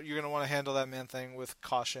just you're gonna want to handle that Man-Thing with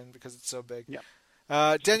caution because it's so big.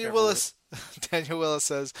 Yeah. Daniel Willis. Daniel Willis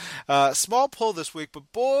says, small pull this week,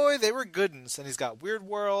 but boy, they were good ones. And he's got Weird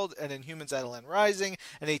World and Inhumans Adelan Rising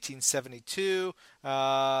and 1872,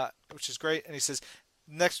 which is great. And he says,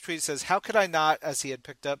 next tweet says, how could I not, as he had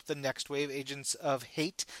picked up the Next Wave Agents of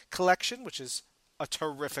Hate collection, which is a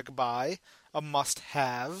terrific buy, a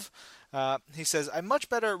must-have. He says, I'm much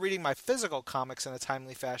better at reading my physical comics in a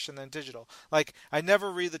timely fashion than digital. Like, I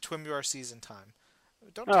never read the Twimur season time.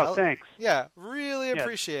 Don't tell thanks. Yeah, really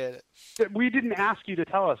appreciate it. We didn't ask you to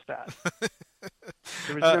tell us that.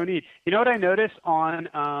 There was no need. You know what I noticed on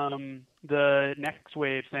the Next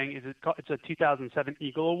Wave thing is it's a 2007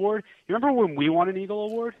 Eagle Award. You remember when we won an Eagle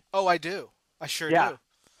Award? Oh, I do. I sure do. I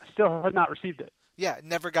still have not received it. Yeah,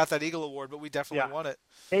 never got that Eagle Award, but we definitely won it.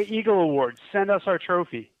 Hey, Eagle Award, send us our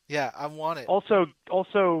trophy. Yeah, I want it.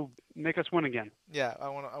 Also, make us win again. Yeah, I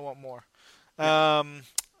want more.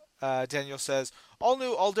 Daniel says, all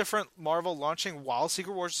new, all different Marvel launching while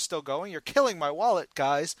Secret Wars is still going. You're killing my wallet,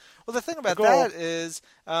 guys. Well, the thing about that is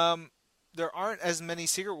there aren't as many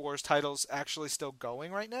Secret Wars titles actually still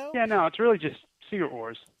going right now. Yeah, no, it's really just Secret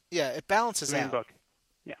Wars. Yeah, it balances out. Book.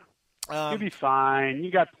 Yeah. You'll be fine.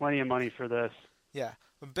 You got plenty of money for this. Yeah.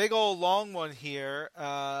 A big old long one here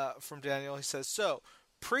from Daniel. He says, so,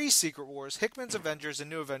 pre-Secret Wars, Hickman's Avengers and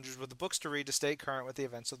New Avengers were the books to read to stay current with the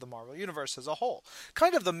events of the Marvel Universe as a whole.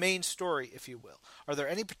 Kind of the main story, if you will. Are there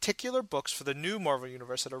any particular books for the new Marvel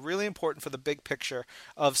Universe that are really important for the big picture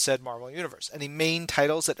of said Marvel Universe? Any main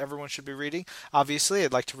titles that everyone should be reading? Obviously,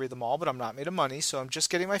 I'd like to read them all, but I'm not made of money, so I'm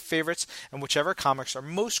just getting my favorites and whichever comics are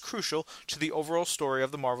most crucial to the overall story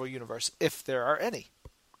of the Marvel Universe, if there are any.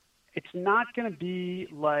 It's not going to be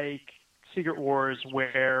like Secret Wars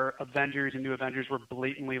where Avengers and New Avengers were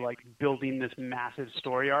blatantly like building this massive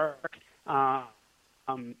story arc.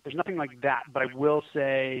 There's nothing like that, but I will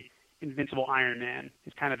say Invincible Iron Man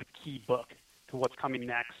is kind of a key book to what's coming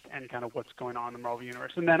next and kind of what's going on in the Marvel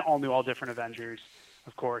Universe. And then all new, all different Avengers,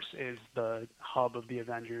 of course, is the hub of the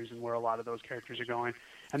Avengers and where a lot of those characters are going.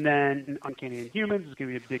 And then Uncanny Inhumans is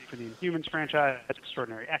going to be big for the Inhumans franchise.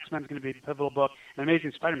 Extraordinary X-Men is going to be a pivotal book. And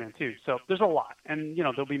Amazing Spider-Man, too. So there's a lot. And,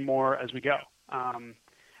 there'll be more as we go. And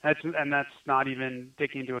that's not even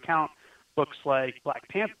taking into account books like Black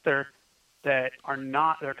Panther that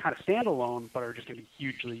they're kind of standalone, but are just going to be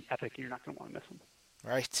hugely epic, and you're not going to want to miss them.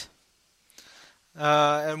 Right.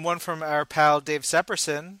 And one from our pal Dave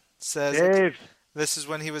Sepperson says... Dave! This is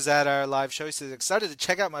when he was at our live show. He says, excited to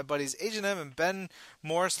check out my buddies Agent M and Ben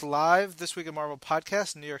Morris live this week at Marvel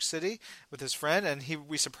Podcast in New York City with his friend, and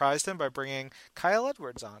we surprised him by bringing Kyle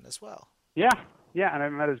Edwards on as well. Yeah, and I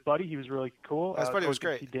met his buddy. He was really cool. His buddy was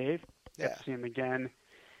great. See Dave. Got to see him again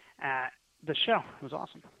at the show. It was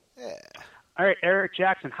awesome. Yeah. All right, Eric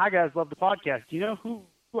Jackson. Hi, guys. Love the podcast. Do you know who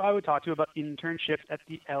I would talk to about internships at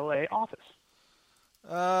the LA office?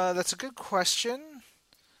 That's a good question.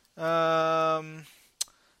 I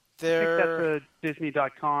think that's a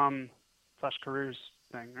Disney.com/careers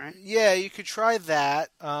thing, right? Yeah, you could try that.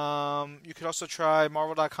 You could also try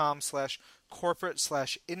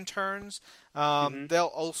Marvel.com/corporate/interns.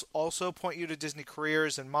 They'll also point you to Disney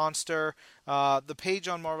Careers and Monster. The page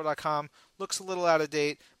on Marvel.com looks a little out of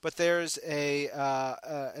date, but there's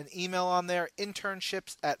an email on there,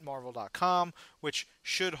 internships@marvel.com, which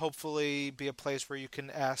should hopefully be a place where you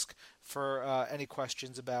can ask for any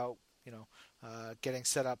questions about, getting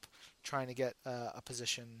set up, trying to get a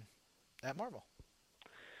position at Marvel.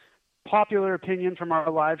 Popular opinion from our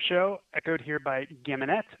live show, echoed here by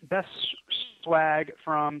Gaminette. Best swag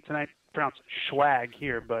from tonight, pronounced swag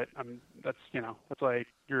here, but that's like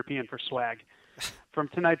European for swag. From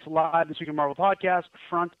tonight's live This Week in Marvel podcast,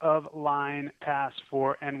 front of line pass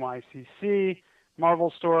for NYCC.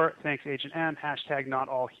 Marvel store, thanks Agent M, # not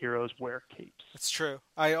all heroes wear capes. That's true.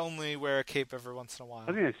 I only wear a cape every once in a while.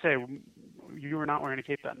 I was going to say, you were not wearing a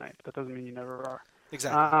cape that night. That doesn't mean you never are.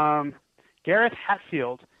 Exactly. Gareth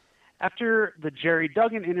Hatfield. After the Jerry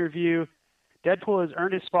Duggan interview, Deadpool has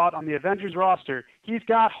earned his spot on the Avengers roster. He's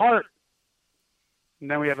got heart. And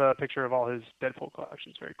then we have a picture of all his Deadpool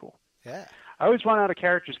collections. Very cool. Yeah. I always run out of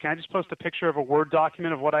characters. Can I just post a picture of a Word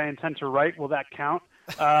document of what I intend to write? Will that count?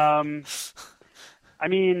 I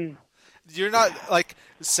mean... You're not,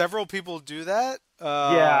 several people do that.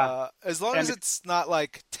 Yeah. As long as it's not,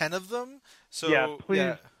 10 of them. So,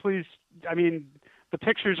 yeah, please. I mean, the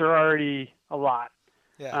pictures are already a lot.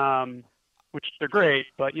 Yeah. Which they're great,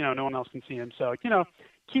 but no one else can see them. So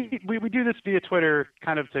we do this via Twitter,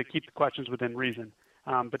 kind of to keep the questions within reason.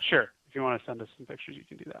 But sure, if you want to send us some pictures, you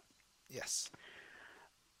can do that. Yes.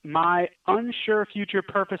 My unsure future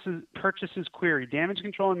purchases query: Damage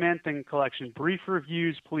Control and Man-Thing collection. Brief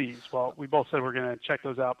reviews, please. Well, we both said we're going to check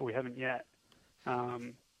those out, but we haven't yet.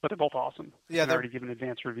 But they're both awesome. Yeah, they're already given an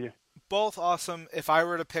advanced review. Both awesome. If I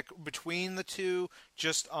were to pick between the two,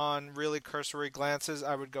 just on really cursory glances,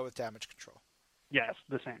 I would go with Damage Control. Yes,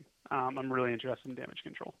 the same. I'm really interested in Damage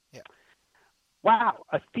Control. Yeah. Wow,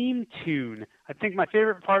 a theme tune. I think my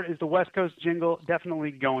favorite part is the West Coast jingle. Definitely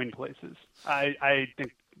going places. I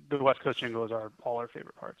think the West Coast jingle is all our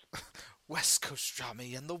favorite parts. West Coast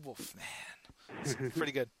Johnny and the Wolfman. It's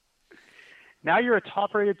pretty good. Now you're a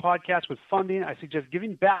top-rated podcast with funding. I suggest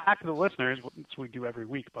giving back to the listeners, which we do every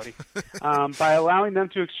week, buddy, by allowing them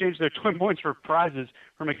to exchange their twin points for prizes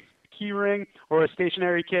from a key ring or a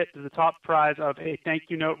stationary kit to the top prize of a thank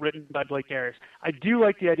you note written by Blake Harris. I do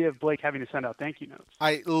like the idea of Blake having to send out thank you notes.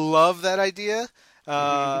 I love that idea.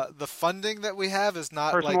 The funding that we have is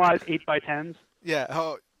not personalized 8x10s. Yeah.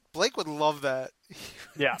 Oh, Blake would love that.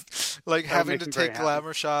 Yeah. Like having to makes him very take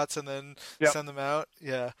glamour shots and then Yep. send them out.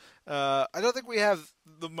 Yeah. I don't think we have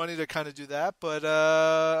the money to kind of do that, but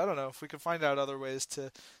I don't know. If we can find out other ways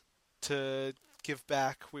to give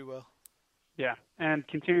back, we will. Yeah. And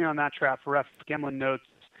continuing on that trap, Ref Gemlin notes,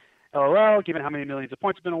 LOL, given how many millions of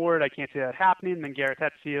points have been awarded, I can't see that happening. And then Gareth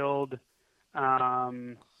Hetfield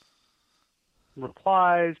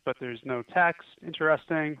replies, but there's no text.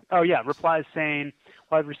 Interesting. Oh, yeah, replies saying,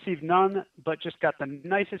 well, I've received none, but just got the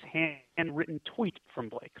nicest handwritten tweet from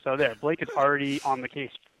Blake. So there, Blake is already on the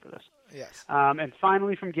case for this. Yes. And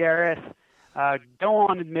finally from Gareth, go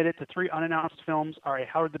on, admit it, the 3 unannounced films are a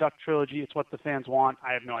Howard the Duck trilogy. It's what the fans want.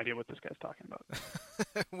 I have no idea what this guy's talking about.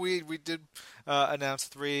 we did announce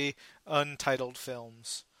 3 untitled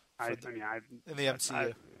films in the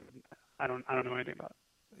MCU. I don't know anything about it.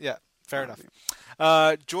 Yeah. Fair enough.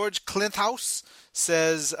 George Clinthouse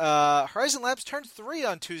says Horizon Labs turned 3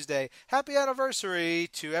 on Tuesday. Happy anniversary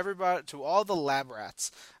to everybody, to all the lab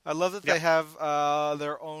rats. I love that they have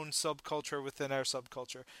their own subculture within our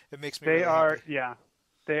subculture. It makes me. Really happy. Yeah,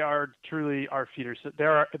 they are truly our feeders. They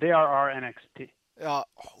are our NXT.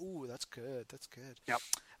 Oh, that's good. That's good. Yep.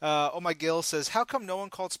 Oh my Gil says, how come no one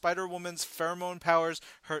called Spider Woman's pheromone powers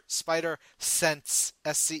her spider sense?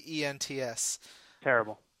 SCENTS.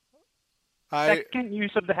 Terrible. Second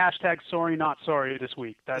use of the hashtag sorry not sorry this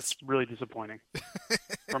week. That's really disappointing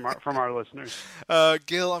from our listeners.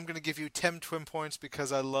 Gil, I'm going to give you 10 twin points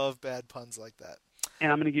because I love bad puns like that.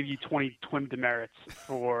 And I'm going to give you 20 twin demerits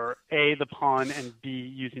for A, the pun, and B,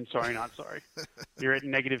 using sorry not sorry. You're at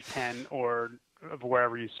 -10 or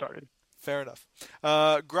wherever you started. Fair enough.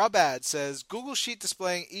 Grabad says, Google Sheet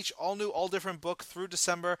displaying each all-new, all-different book through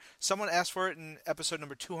December. Someone asked for it in episode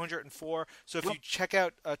number 204. So if you check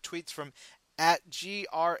out tweets from at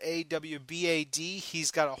GRAWBAD,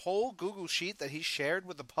 he's got a whole Google Sheet that he shared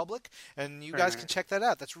with the public, and you guys can check that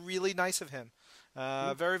out. That's really nice of him.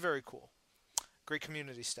 Very, very cool. Great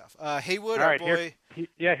community stuff. Haywood, our boy.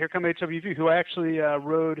 Here come HWV, who I actually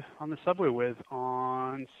rode on the subway with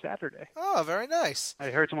on Saturday. Oh, very nice.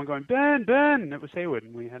 I heard someone going, Ben, and it was Haywood,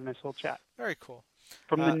 and we had a nice little chat. Very cool.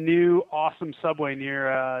 From the new awesome subway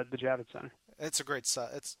near the Javits Center. It's a great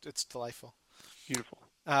it's delightful. Beautiful.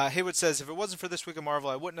 Haywood says, if it wasn't for This Week of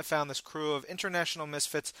Marvel, I wouldn't have found this crew of international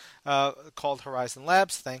misfits called Horizon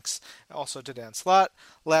Labs. Thanks also to Dan Slott.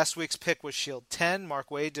 Last week's pick was Shield 10. Mark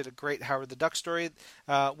Waid did a great Howard the Duck story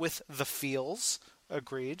with the feels.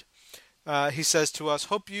 Agreed. He says to us,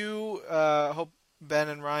 hope Ben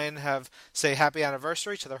and Ryan say happy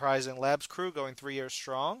anniversary to the Horizon Labs crew going 3 years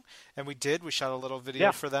strong. And we did. We shot a little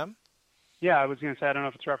video for them. Yeah, I was going to say, I don't know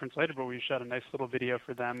if it's referenced later, but we shot a nice little video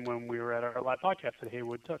for them when we were at our live podcast that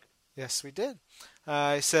Haywood took. Yes, we did.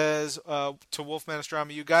 He says to Wolfman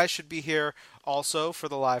Astronomy, you guys should be here also for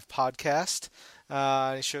the live podcast.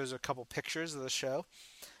 He shows a couple pictures of the show.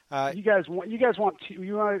 You guys want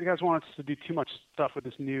us to do too much stuff with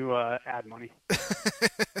this new ad money.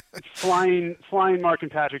 flying Mark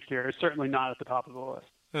and Patrick here is certainly not at the top of the list.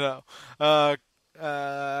 No.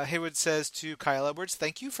 Haywood says to Kyle Edwards,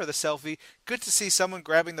 thank you for the selfie. Good to see someone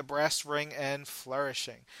grabbing the brass ring and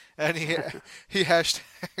flourishing. And he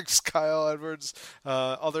hashtags Kyle Edwards'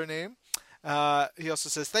 other name. He also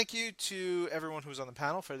says, thank you to everyone who was on the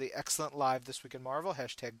panel for the excellent live This Week in Marvel.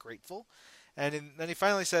 Hashtag grateful. And then he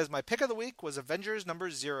finally says, my pick of the week was Avengers number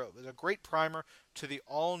 0. It was a great primer to the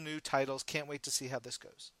all-new titles. Can't wait to see how this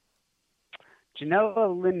goes.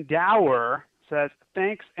 Janella Lindauer says,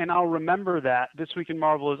 thanks, and I'll remember that. This Week in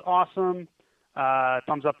Marvel is awesome.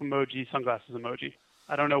 thumbs up emoji, sunglasses emoji.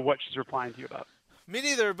 I don't know what she's replying to you about. Me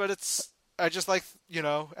neither, but I just like,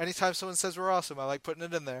 anytime someone says we're awesome, I like putting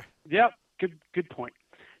it in there. Yep, good point.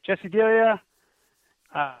 Jesse Delia,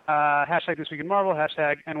 hashtag This Week in Marvel,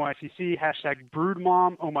 hashtag NYCC, hashtag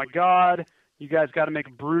Broodmom. Oh my God, you guys got to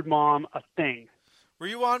make Broodmom a thing. Were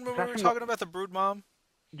you on when we were talking about the Brood Mom?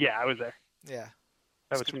 Yeah, I was there. Yeah.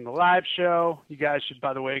 That was from the live show. You guys should,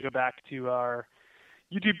 by the way, go back to our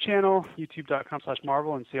YouTube channel,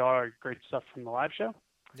 youtube.com/Marvel, and see all our great stuff from the live show.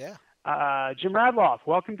 Yeah. Jim Radloff,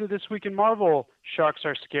 welcome to This Week in Marvel. Sharks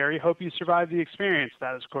are scary. Hope you survived the experience.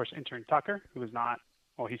 That is, of course, intern Tucker, who is not,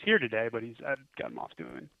 well, he's here today, but he's got him off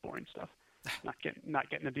doing boring stuff. Not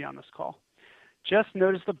getting to be on this call. Just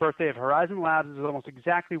noticed the birthday of Horizon Labs is almost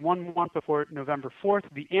exactly 1 month before November 4th,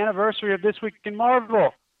 the anniversary of This Week in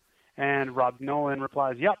Marvel. And Rob Nolan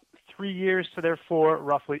replies, yep, 3 years to their 4,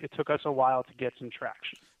 roughly. It took us a while to get some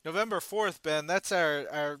traction. November 4th, Ben, that's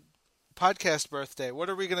our podcast birthday. What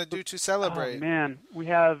are we going to do to celebrate? Oh, man, we'll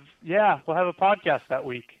have a podcast that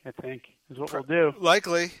week, I think, is what we'll do.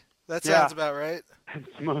 Likely. That sounds about right.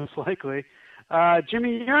 It's most likely.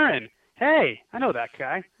 Jimmy Urine. Hey, I know that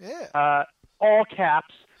guy. Yeah. All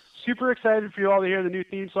caps. Super excited for you all to hear the new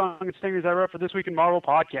theme song and stingers I wrote for This Week in Marvel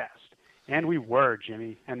podcast. And we were,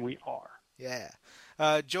 Jimmy, and we are. Yeah.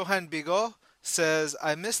 Johan Bigot says,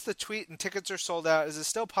 I missed the tweet and tickets are sold out. Is it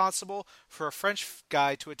still possible for a French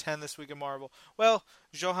guy to attend This Week in Marvel? Well,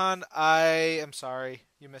 Johan, I am sorry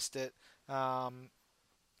you missed it.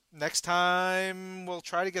 Next time, we'll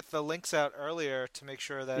try to get the links out earlier to make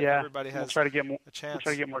sure that everybody has a chance. We'll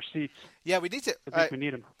try to get more seats. Yeah, we need to. I think we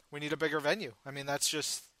need them. We need a bigger venue. I mean, that's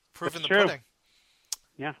just proof in the true. pudding.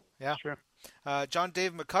 Yeah, that's true. John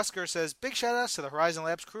Dave McCusker says, big shout-outs to the Horizon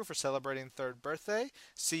Labs crew for celebrating 3rd birthday.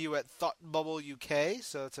 See you at Thought Bubble UK.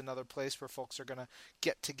 So it's another place where folks are going to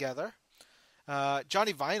get together.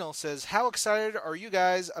 Johnny Vinyl says, how excited are you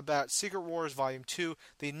guys about Secret Wars Volume 2,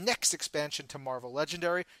 the next expansion to Marvel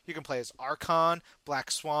Legendary? You can play as Archon,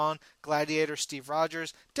 Black Swan, Gladiator, Steve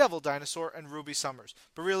Rogers, Devil Dinosaur, and Ruby Summers.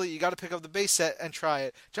 But really, you got to pick up the base set and try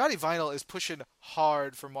it. Johnny Vinyl is pushing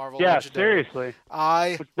hard for Marvel Legendary. Seriously.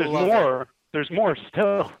 There's more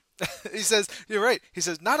still. He says, you're right. He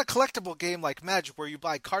says, not a collectible game like Magic where you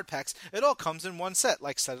buy card packs. It all comes in one set,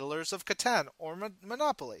 like Settlers of Catan or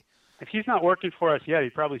Monopoly. If he's not working for us yet, he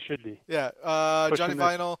probably should be. Yeah, Johnny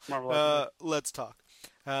Vinyl, let's talk.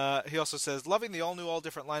 He also says, loving the all-new,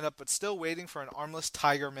 all-different lineup, but still waiting for an Armless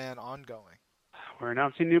Tiger Man ongoing. We're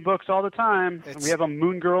announcing new books all the time. We have a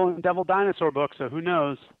Moon Girl and Devil Dinosaur book, so who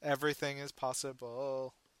knows? Everything is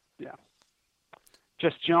possible. Yeah.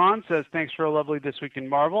 Just John says, thanks for a lovely This Week in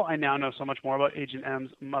Marvel. I now know so much more about Agent M's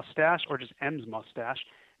mustache, or just M's mustache.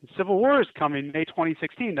 And Civil War is coming May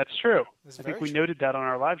 2016. That's true. I think we noted that on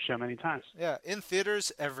our live show many times. Yeah, in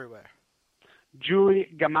theaters everywhere. Julie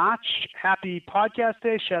Gamach, happy podcast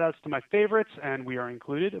day. Shout-outs to my favorites, and we are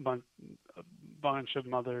included, a bunch of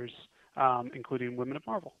mothers, including Women of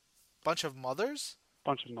Marvel. Bunch of mothers?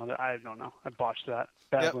 Bunch of mothers. I don't know. I botched that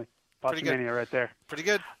badly. Yep. Botchamania right there. Pretty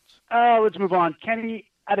good. Let's move on. Kenny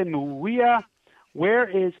Ademuya, where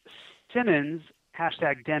is Simmons?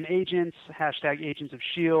 Hashtag Dem Agents, hashtag Agents of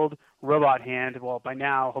S.H.I.E.L.D., Robot Hand. Well, by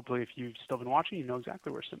now, hopefully, if you've still been watching, you know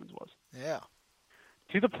exactly where Simmons was. Yeah.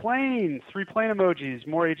 To the plane, 3 plane emojis,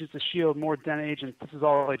 more Agents of S.H.I.E.L.D., more Dem Agents. This is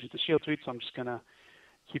all Agents of S.H.I.E.L.D. tweets, so I'm just going to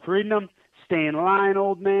keep reading them. Stay in line,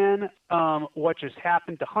 old man. What just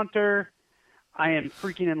happened to Hunter? I am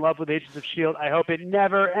freaking in love with Agents of S.H.I.E.L.D. I hope it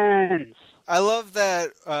never ends. I love that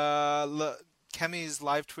Kemi's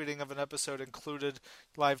live tweeting of an episode included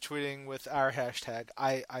live tweeting with our hashtag.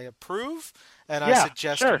 I approve, and I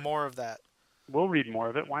suggest more of that. We'll read more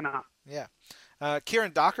of it. Why not? Yeah.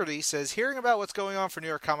 Kieran Doherty says, hearing about what's going on for New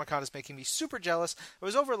York Comic Con is making me super jealous. It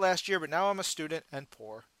was over last year, but now I'm a student and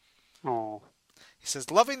poor. Oh. He says,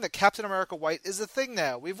 loving that Captain America White is a thing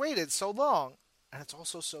now. We've waited so long, and it's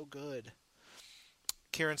also so good.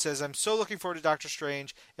 Kieran says, I'm so looking forward to Doctor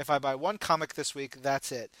Strange. If I buy one comic this week,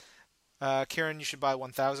 that's it. Kieran, you should buy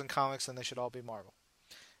 1,000 comics, and they should all be Marvel.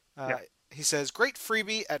 He says, great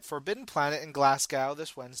freebie at Forbidden Planet in Glasgow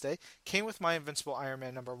this Wednesday. Came with my Invincible Iron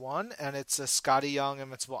Man #1, and it's a Scotty Young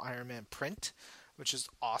Invincible Iron Man print, which is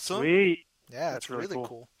awesome. Sweet. Yeah, it's really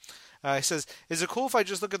cool. He says, is it cool if I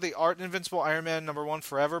just look at the art in Invincible Iron Man #1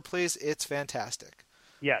 forever, please? It's fantastic.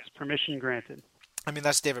 Yes, permission granted. I mean,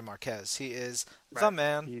 that's David Marquez. He is the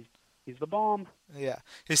man. He's the bomb. Yeah.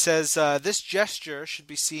 He says, this gesture should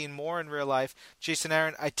be seen more in real life. Jason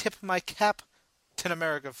Aaron, I tip my cap Captain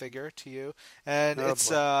America figure to you, and Oh, it's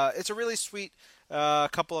boy. it's a really sweet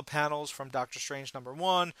couple of panels from Doctor Strange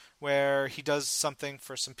 #1 where he does something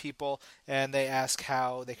for some people, and they ask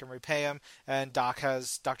how they can repay him, and Doctor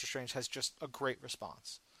Strange has just a great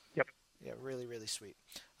response. Yep. Yeah, really, really sweet.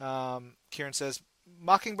 Kieran says,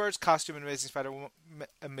 Mockingbird's costume in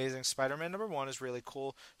Amazing Spider-Man #1 is really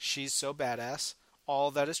cool. She's so badass.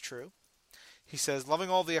 All that is true. He says, loving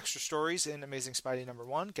all the extra stories in Amazing Spidey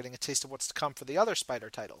 #1, getting a taste of what's to come for the other Spider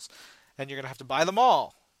titles. And you're going to have to buy them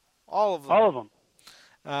all. All of them. All of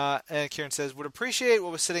them. And Kieran says, would appreciate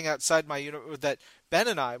what was sitting outside that Ben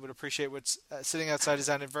and I would appreciate what's sitting outside his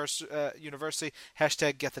university.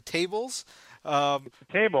 # get the tables. It's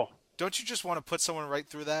the table. Don't you just want to put someone right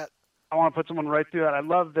through that? I want to put someone right through that. I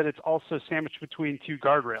love that it's also sandwiched between two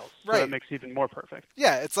guardrails. So Right. that makes it even more perfect.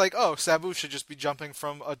 Yeah, it's like, oh, Sabu should just be jumping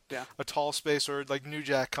from Yeah. a tall space, or like New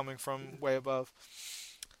Jack coming from way above.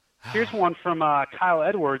 Here's one from Kyle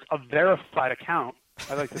Edwards, a verified account.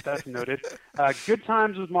 I like that that's noted. Good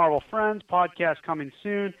times with Marvel Friends, podcast coming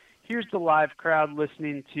soon. Here's the live crowd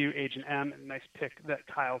listening to Agent M. Nice pick that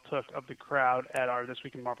Kyle took of the crowd at our This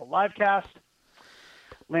Week in Marvel livecast.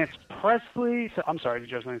 Lance Presley. I'm sorry, did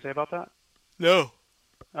you have something to say about that? No.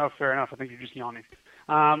 Oh, fair enough. I think you're just yawning.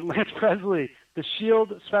 Lance Presley. The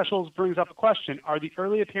S.H.I.E.L.D. specials brings up a question. Are the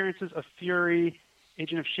early appearances of Fury,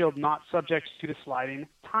 Agent of S.H.I.E.L.D. not subject to the sliding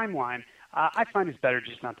timeline? I find it's better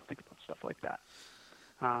just not to think about stuff like that.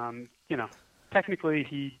 Technically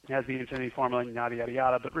he has the Infinity Formula and yada, yada,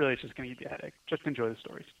 yada, but really it's just going to give you a headache. Just enjoy the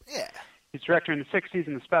stories. Yeah. He's director in the 60s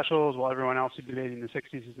in the specials, while everyone else who debated in the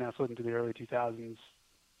 60s is now slid into the early 2000s.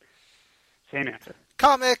 Same answer.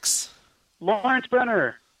 Comics. Lawrence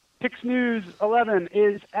Brenner, Pix News 11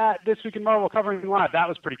 is at This Week in Marvel covering live. That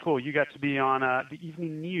was pretty cool. You got to be on the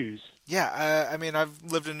evening news. Yeah, I mean, I've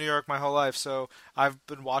lived in New York my whole life, so I've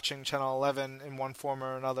been watching Channel 11 in one form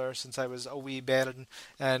or another since I was a wee bairn,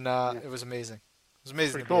 and it was amazing. It was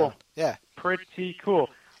amazing. Pretty to be cool. on. Yeah. Pretty cool.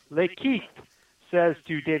 Lake Keith says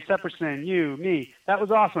to Dave Sepperson, you, me, that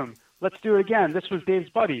was awesome. Let's do it again. This was Dave's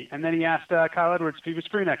buddy. And then he asked Kyle Edwards if he was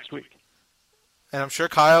free next week. And I'm sure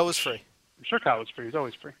Kyle was free. I'm sure Kyle was free. He's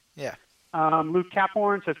always free. Yeah. Luke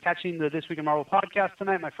Caphorn says, catching the This Week in Marvel podcast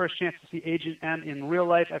tonight. My first chance to see Agent M in real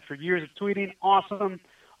life after years of tweeting. Awesome.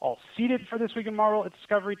 All seated for This Week in Marvel at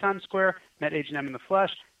Discovery Times Square. Met Agent M in the flesh.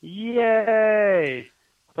 Yay!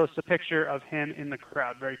 Post a picture of him in the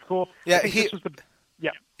crowd. Very cool. Yeah, this was the...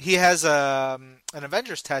 Yeah. He has an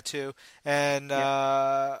Avengers tattoo, and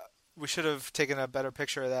we should have taken a better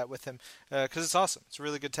picture of that with him because it's awesome. It's a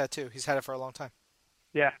really good tattoo. He's had it for a long time.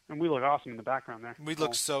 Yeah, and we look awesome in the background there. We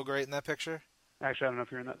look so great in that picture. Actually, I don't know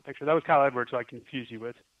if you're in that picture. That was Kyle Edwards, who I confused you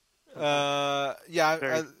with. Yeah,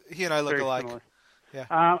 he and I look Very alike. similar. Yeah.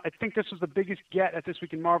 I think this was the biggest get at This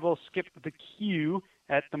Week in Marvel. Skip the queue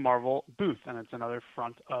at the Marvel booth, and it's another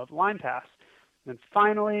front of line pass. And then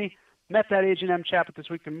finally, met that Agent M chap at This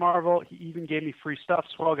Week in Marvel. He even gave me free stuff.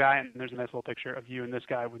 Swell guy, and there's a nice little picture of you and this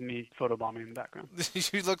guy with me photobombing in the background.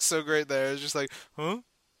 You look so great there. It's just like, huh?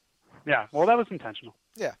 Yeah, well, that was intentional.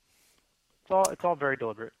 Yeah. It's all very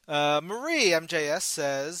deliberate. Marie MJS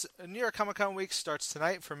says, New York Comic Con week starts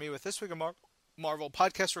tonight for me with This Week in Marvel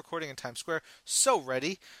podcast recording in Times Square. So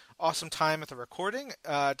ready. Awesome time at the recording.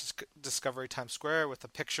 Discovery Times Square with a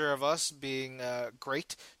picture of us being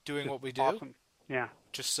great, doing what we do. Awesome. Yeah.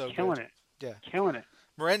 Just so Killing good. it. Yeah. Killing it.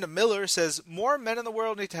 Miranda Miller says, more men in the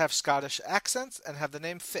world need to have Scottish accents and have the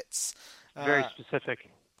name Fitz. Very specific.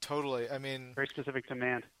 Totally. I mean, Very specific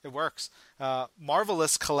demand. it works.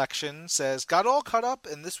 Marvelous Collection says, got all caught up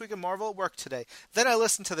in This Week in Marvel at work today. Then I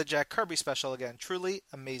listened to the Jack Kirby special again. Truly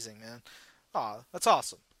amazing, man. Aw, that's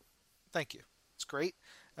awesome. Thank you. It's great.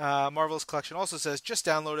 Marvelous Collection also says, just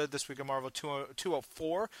downloaded This Week in Marvel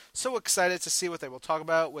 204. So excited to see what they will talk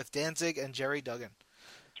about with Danzig and Jerry Duggan.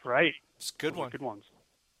 That's right. It's a good one. Good ones.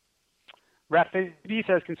 Raphael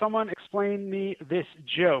says, can someone explain me this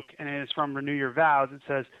joke? And it is from Renew Your Vows. It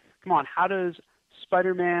says, come on, how does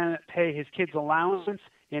Spider-Man pay his kids' allowance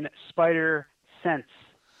in Spider Sense?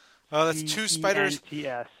 Oh, that's two Spider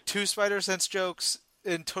Sense jokes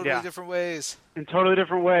in totally different ways. In totally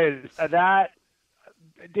different ways.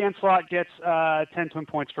 Dan Slott gets 10 twin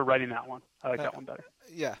points for writing that one. I like that one better.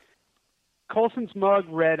 Yeah. Colson's mug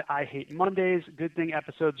read, I hate Mondays. Good thing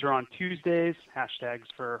episodes are on Tuesdays. Hashtags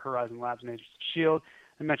for Horizon Labs and Agents of S.H.I.E.L.D.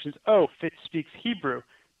 And mentions, Fitz speaks Hebrew.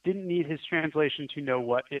 Didn't need his translation to know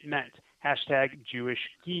what it meant. Hashtag Jewish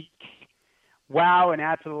Geek. Wow, and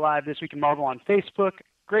add to the live This Week in Marvel on Facebook.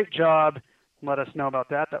 Great job. Let us know about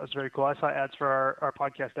that. That was very cool. I saw ads for our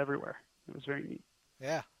podcast everywhere. It was very neat.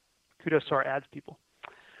 Yeah. Kudos to our ads people.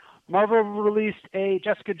 Marvel released a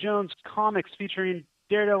Jessica Jones comics featuring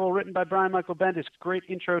Daredevil, written by Brian Michael Bendis. Great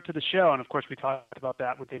intro to the show, and of course we talked about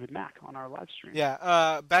that with David Mack on our live stream.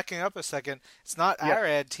 Yeah, backing up a second, it's not Yes. our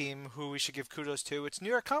ad team who we should give kudos to. It's New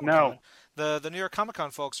York Comic No. Con. The New York Comic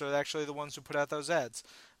Con folks are actually the ones who put out those ads.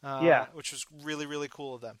 Yeah. Which was really, really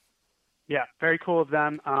cool of them. Yeah, very cool of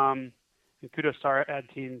them. And kudos to our ad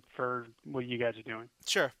team for what you guys are doing.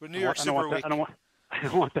 Sure, but New York Super Week. I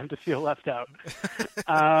don't want them to feel left out.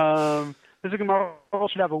 This week in Marvel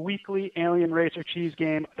should have a weekly alien race or cheese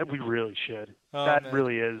game. That we really should. Oh, that man.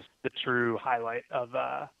 really is the true highlight of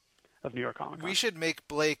New York Comic Con. We should make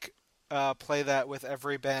Blake play that with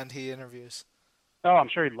every band he interviews. Oh, I'm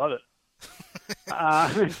sure he'd love it.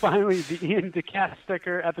 And finally, the Ian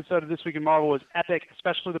DeCasticker episode of This Week in Marvel was epic,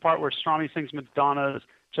 especially the part where Strami sings Madonna's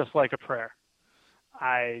Just Like a Prayer.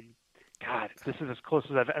 God, this is as close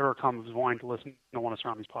as I've ever come of wanting to listen to one of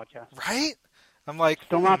Strami's podcasts. Right? I'm like,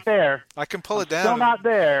 Still not there. I can pull it down. Still not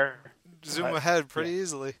there. Zoom but, ahead pretty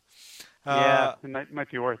easily. Yeah, it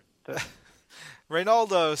might be worth it.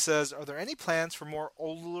 Reynaldo says, are there any plans for more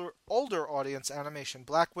older audience animation?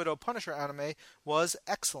 Black Widow Punisher anime was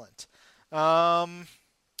excellent.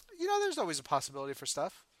 There's always a possibility for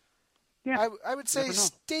stuff. Yeah, I would say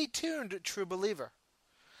stay tuned, true believer.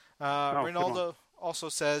 Reynaldo also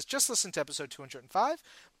says, just listen to episode 205.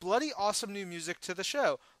 Bloody awesome new music to the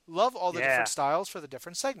show. Love all the different styles for the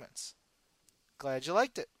different segments. Glad you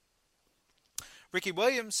liked it. Ricky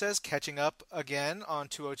Williams says, catching up again on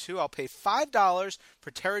 202. I'll pay $5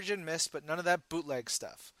 for Terrigen Mist, but none of that bootleg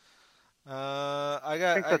stuff. I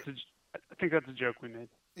think that's a joke we made.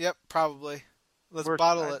 Yep, probably. Let's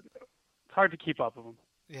bottle it. It's hard to keep up with them.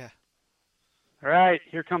 Yeah. All right,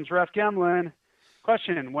 here comes Ref Gemlin.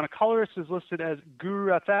 Question: when a colorist is listed as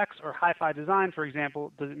Guru FX or Hi-Fi Design, for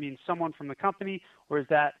example, does it mean someone from the company, or is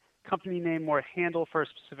that company name more a handle for a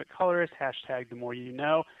specific colorist? Hashtag the more you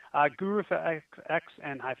know. Guru FX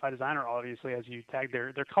and Hi-Fi Design are obviously, as you tagged,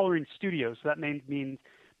 they're coloring studios, so that means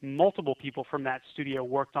multiple people from that studio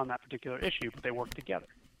worked on that particular issue, but they worked together.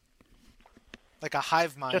 Like a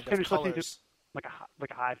hive mind Just of finished listening colors. to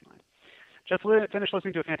like a hive mind. Just finished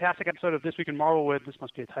listening to a fantastic episode of This Week in Marvel with, this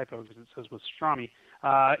must be a typo because it says with Strami,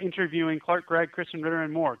 interviewing Clark Gregg, Kristen Ritter,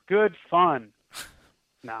 and more. Good fun.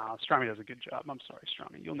 Nah, Strami does a good job. I'm sorry,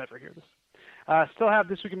 Strami. You'll never hear this. Still have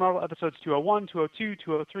This Week in Marvel episodes 201, 202,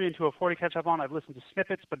 203, and 204 to catch up on. I've listened to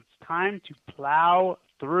snippets, but it's time to plow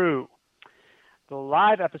through. The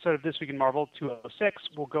live episode of This Week in Marvel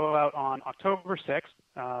 206 will go out on October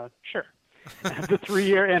 6th. Sure. The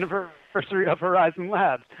 3-year anniversary of Horizon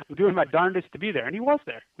Labs. I'm doing my darndest to be there, and he was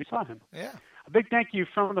there. We saw him. Yeah. A big thank you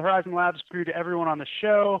from the Horizon Labs crew to everyone on the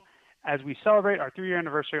show as we celebrate our 3-year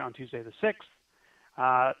anniversary on Tuesday the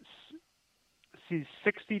 6th. See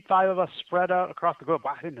 65 of us spread out across the globe.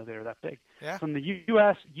 Wow, I didn't know they were that big. Yeah. From the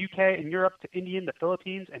U.S., U.K., and Europe to India, the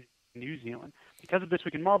Philippines, and New Zealand. Because of This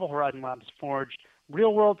Week in Marvel, Horizon Labs forged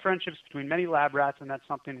real-world friendships between many lab rats, and that's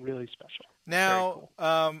something really special. Now,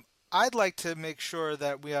 Very cool. I'd like to make sure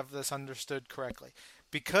that we have this understood correctly.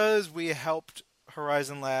 Because we helped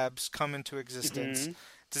Horizon Labs come into existence,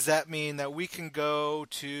 does that mean that we can go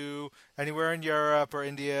to anywhere in Europe or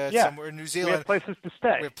India, somewhere in New Zealand? We have places to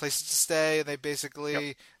stay. We have places to stay, and they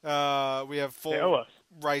basically, we have They owe full us.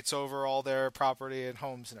 rights over all their property and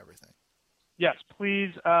homes and everything. Yes,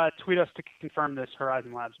 please tweet us to confirm this,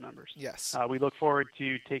 Horizon Labs members. Yes. We look forward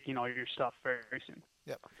to taking all your stuff very, very soon.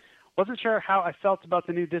 Yep. Wasn't sure how I felt about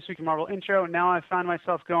the new This Week in Marvel intro. Now I find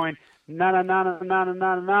myself going,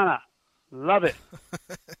 na-na-na-na-na-na-na-na. Love it.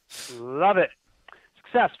 Love it.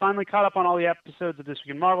 Success. Finally caught up on all the episodes of This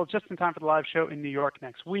Week in Marvel just in time for the live show in New York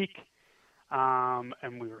next week.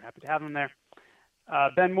 And we were happy to have him there.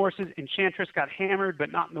 Ben Morse's Enchantress got hammered, but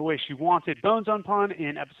not in the way she wanted. Bones on Pun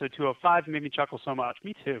in episode 205 made me chuckle so much.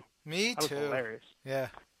 Me too. Me That too. was hilarious. Yeah.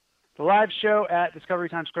 The live show at Discovery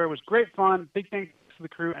Times Square was great fun. Big thanks to the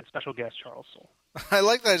crew and special guest Charles Soule. I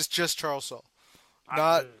like that it's just Charles Soule.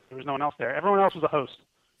 Not There was no one else there. Everyone else was a host.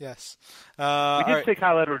 yes. We All did right. say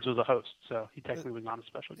Kyle Edwards was a host, so he technically was not a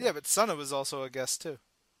special guest. Yeah, but Sana was also a guest too.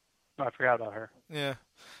 Oh, I forgot about her. Yeah.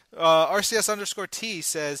 RCS_T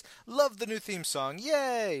says, love the new theme song.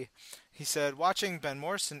 Yay! He said, watching Ben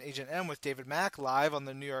Morse and Agent M with David Mack live on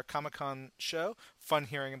the New York Comic Con show. Fun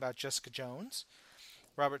hearing about Jessica Jones.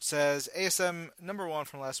 Robert says, ASM #1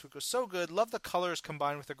 from last week was so good. Love the colors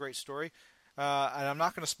combined with a great story. And I'm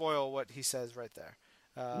not going to spoil what he says right there.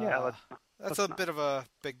 That's a bit of a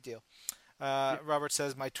big deal. Robert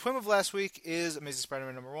says, my twim of last week is Amazing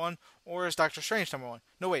Spider-Man #1 or is Doctor Strange #1.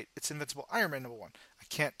 No, wait, it's Invincible Iron Man #1. I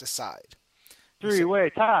can't decide. Three-way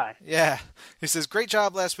tie. Yeah. He says, great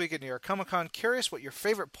job last week at New York Comic Con. Curious what your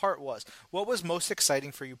favorite part was. What was most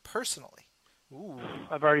exciting for you personally? Ooh.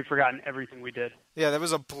 I've already forgotten everything we did. Yeah, that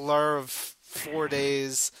was a blur of 4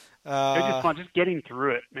 days. It was just fun, just getting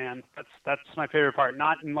through it, man. That's my favorite part.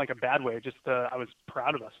 Not in like a bad way. Just I was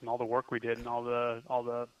proud of us and all the work we did and all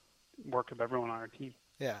the work of everyone on our team.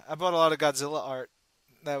 Yeah, I bought a lot of Godzilla art.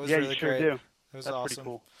 That was yeah, really you sure great. do. It was That's awesome.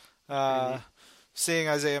 pretty cool. Seeing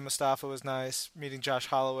Isaiah Mustafa was nice. Meeting Josh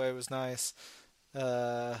Holloway was nice.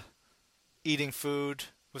 Eating food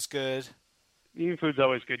was good. Eating food's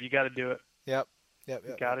always good. You got to do it. Yep. You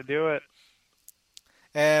got to do it.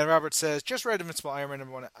 And Robert says, just read Invincible Iron Man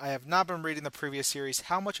 #1. I have not been reading the previous series.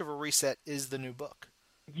 How much of a reset is the new book?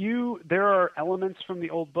 There are elements from the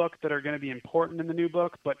old book that are going to be important in the new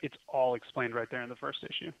book, but it's all explained right there in the first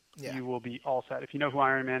issue. Yeah. You will be all set. If you know who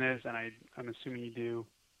Iron Man is, and I'm assuming you do,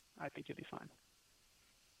 I think you'll be fine.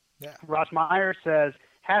 Yeah. Ross Meyer says,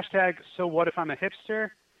 hashtag so what if I'm a hipster?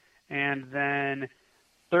 And then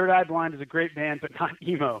Third Eye Blind is a great band, but not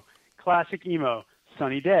emo. Classic emo,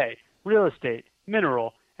 Sunny Day, Real Estate,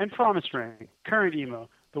 Mineral, and Promise Ring. Current emo,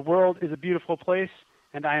 The World is a Beautiful Place,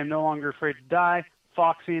 and I Am No Longer Afraid to Die,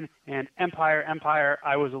 Foxing, and Empire,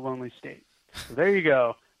 I Was a Lonely State. So there you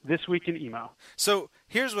go. This week in emo. So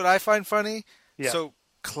here's what I find funny. Yeah. So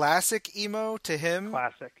classic emo to him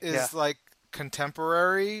Classic. is like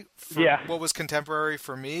contemporary for what was contemporary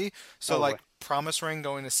for me. So Totally. like Promise Ring,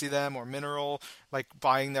 going to see them, or Mineral, like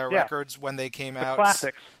buying their records when they came out.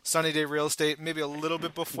 Classics. Sunny Day Real Estate, maybe a little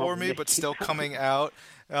bit before me, but still coming out.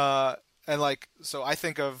 And like, so I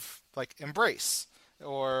think of like Embrace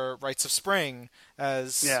or Rites of Spring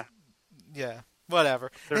as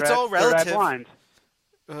whatever. It's all relative. Third Eye Blind.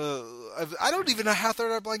 I don't even know how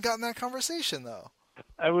Third Eye Blind got in that conversation though.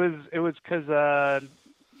 It was because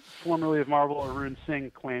formerly of Marvel, Arun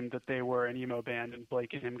Singh claimed that they were an emo band, and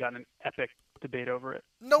Blake and him got in an epic debate over it.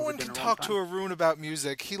 No one can talk to Arun about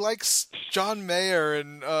music. He likes John Mayer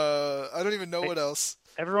and I don't even know what else.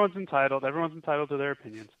 Everyone's entitled. Everyone's entitled to their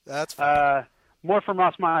opinions. That's fine. More from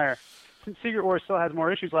Ross Meyer. Since Secret Wars still has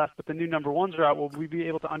more issues left, but the new #1s are out, will we be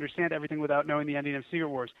able to understand everything without knowing the ending of Secret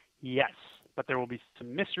Wars? Yes, but there will be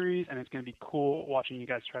some mysteries, and it's going to be cool watching you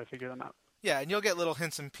guys try to figure them out. Yeah, and you'll get little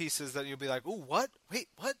hints and pieces that you'll be like, ooh, what? Wait,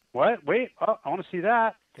 what? What? Wait, oh, I want to see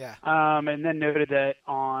that. Yeah. And then noted that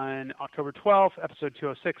on October 12th, episode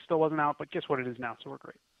 206 still wasn't out, but guess what? It is now, so we're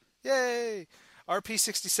great. Yay!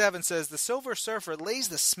 RP67 says, the Silver Surfer lays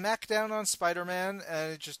the smackdown on Spider-Man,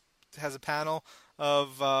 and it just has a panel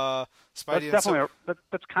of Spidey. That's definitely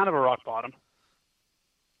that's kind of a rock bottom.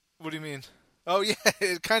 What do you mean? Oh, yeah,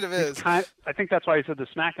 it kind of is. I think that's why he said the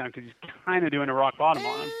smackdown, because he's kind of doing a rock bottom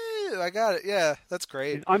on him. I got it. Yeah, that's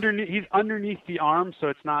great. He's underneath the arm, so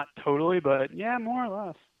it's not totally, but yeah, more or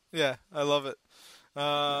less. Yeah, I love it.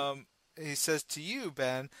 He says, to you,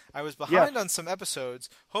 Ben, I was behind on some episodes.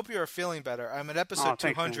 Hope you are feeling better. I'm at episode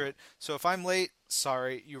 200, so if I'm late,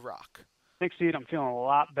 sorry, you rock. Thanks, Steve. I'm feeling a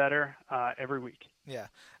lot better every week. Yeah.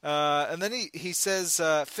 And then he says,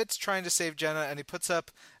 Fitz trying to save Jenna, and he puts up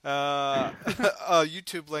a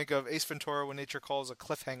YouTube link of Ace Ventura When Nature Calls, a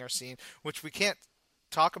cliffhanger scene, which we can't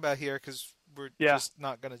talk about here because we're just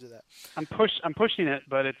not going to do that. I'm pushing it,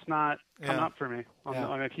 but it's not coming up for me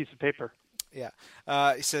on a piece of paper. Yeah.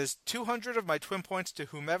 He says, 200 of my twin points to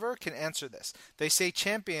whomever can answer this. They say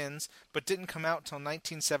Champions, but didn't come out until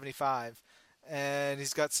 1975. And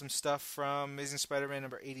he's got some stuff from Amazing Spider-Man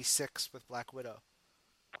number 86 with Black Widow.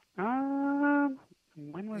 There's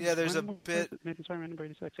a bit. Amazing Spider-Man number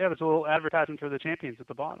 86. Yeah, there's a little advertisement for the Champions at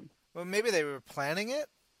the bottom. Well, maybe they were planning it.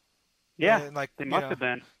 Yeah, and they must have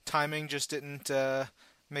been. Timing just didn't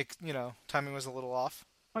timing was a little off.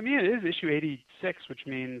 I mean, it is issue 86, which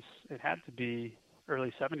means it had to be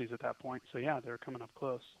early 70s at that point. So, yeah, they were coming up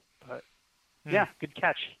close. But, yeah, good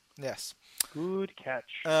catch. Yes. Good catch.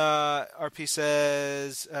 RP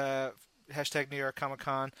says, hashtag New York Comic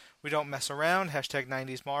Con, we don't mess around, hashtag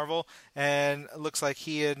 90s Marvel. And it looks like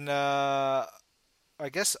he and, I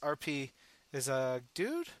guess RP is a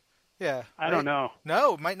dude? Yeah. I don't know.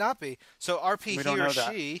 No, it might not be. So RP, we he or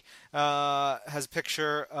she, has a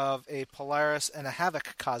picture of a Polaris and a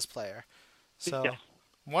Havoc cosplayer. So yes.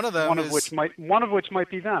 One of them one of which might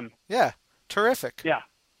be them. Yeah. Terrific. Yeah.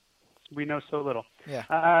 We know so little. Yeah.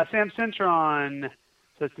 Sam Cintron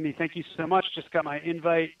says to me, thank you so much. Just got my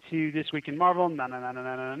invite to This Week in Marvel.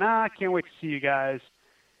 Can't wait to see you guys.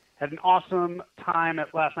 Had an awesome time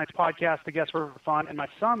at last night's podcast. The guests were fun, and my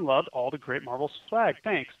son loved all the great Marvel swag.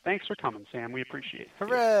 Thanks for coming, Sam. We appreciate it.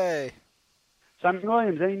 Hooray! Simon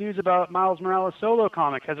Williams, any news about Miles Morales' solo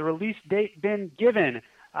comic? Has a release date been given?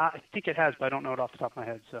 I think it has, but I don't know it off the top of my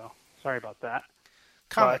head. So Sorry about that.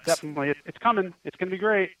 Comics. But definitely, it's coming. It's going to be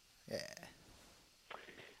great. Yeah.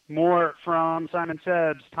 More from Simon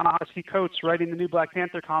Sebs. Ta-Nehisi Coates writing the new Black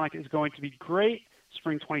Panther comic is going to be great.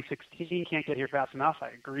 Spring 2016 can't get here fast enough. I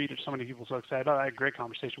agree. There's so many people so excited about it. I had a great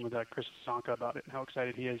conversation with Chris Sonka about it and how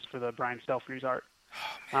excited he is for the Brian Stelfreeze art.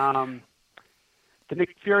 The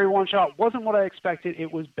Nick Fury one-shot wasn't what I expected.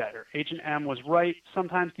 It was better. Agent M was right.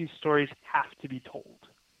 Sometimes these stories have to be told.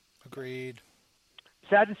 Agreed.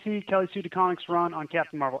 Sad to see Kelly Sue DeComics run on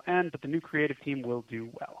Captain Marvel end, but the new creative team will do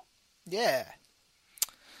well. Yeah.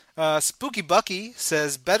 Spooky Bucky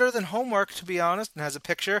says, better than homework, to be honest, and has a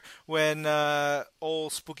picture when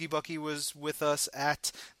old Spooky Bucky was with us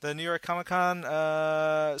at the New York Comic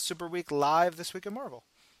Con Super Week Live this week at Marvel.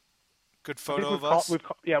 Good photo of us. We've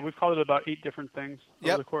called it about 8 different things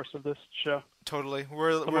over the course of this show. Totally.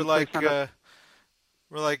 We're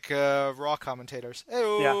like Raw commentators.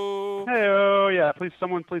 Hey-o. Yeah. Hey-o, yeah. Please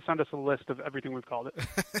send us a list of everything we've called it.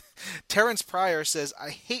 Terrence Pryor says,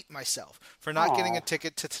 I hate myself for not getting a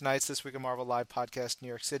ticket to tonight's This Week of Marvel Live podcast in New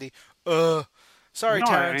York City. Sorry,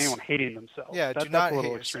 Terrence. Anyone hating themselves. Yeah, that's do not a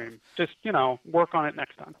little hate extreme. yourself. Just, work on it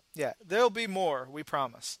next time. Yeah, there'll be more, we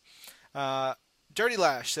promise. Dirty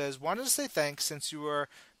Lash says, wanted to say thanks since you were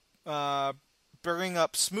bringing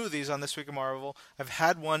up smoothies on This Week of Marvel. I've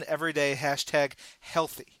had one every day,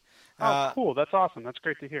 #healthy. Cool. That's awesome. That's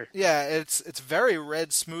great to hear. Yeah, it's very red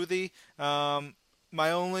smoothie.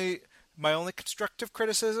 My only constructive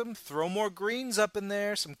criticism, throw more greens up in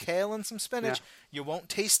there, some kale and some spinach. Yeah. You won't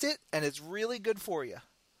taste it, and it's really good for you.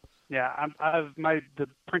 Yeah, the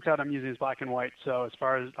printout I'm using is black and white, so as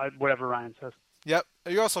far as whatever Ryan says. Yep.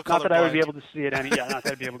 You're also colorblind. Not that I would be able to see it not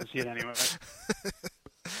that I'd be able to see it anyway.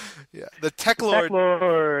 Yeah, the Tech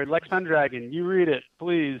Lord, Lex Pendragon, you read it,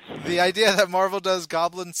 please. The idea that Marvel does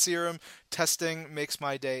goblin serum testing makes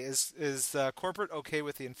my day. Is corporate okay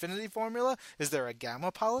with the Infinity Formula? Is there a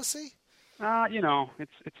gamma policy?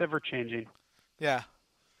 It's ever changing. Yeah.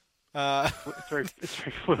 It's very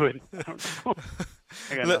fluid.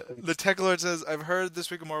 I don't know. The Tech Lord says, I've heard This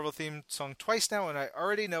Week of Marvel theme song twice now, and I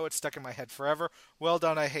already know it's stuck in my head forever. Well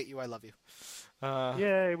done, I hate you, I love you.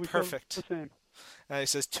 Yay, we perfect. The same. He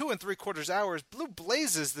says, 2 3/4 hours. Blue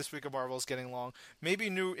blazes. This Week of Marvel is getting long. Maybe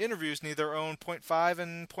new interviews need their own 0.5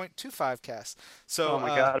 and 0.25 cast. So, oh my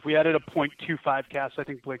God! If we added a 0.25 cast, I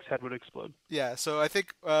think Blake's head would explode. Yeah. So I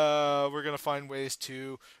think we're gonna find ways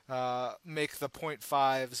to make the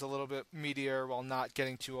 0.5s a little bit meatier while not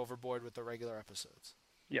getting too overboard with the regular episodes.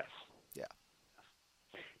 Yes. Yeah.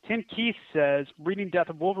 Tim Keith says, reading Death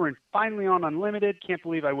of Wolverine finally on Unlimited. Can't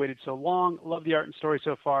believe I waited so long. Love the art and story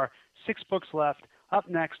so far. 6 books left. Up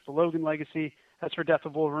next, The Logan Legacy. As for Death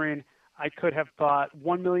of Wolverine, I could have thought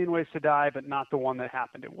 1 Million Ways to Die, but not the one that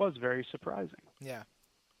happened. It was very surprising. Yeah.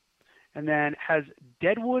 And then, has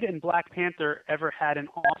Deadwood and Black Panther ever had an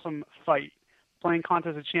awesome fight? Playing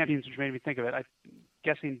Contest of Champions, which made me think of it. I'm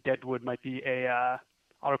guessing Deadwood might be a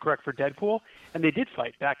autocorrect for Deadpool. And they did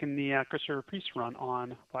fight back in the Christopher Priest run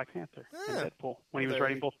on Black Panther and Deadpool when he was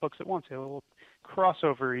writing both books at once. A little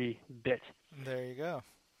crossover-y bit. There you go.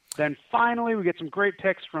 Then finally, we get some great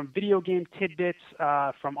picks from video game tidbits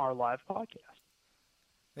from our live podcast.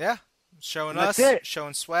 Yeah, showing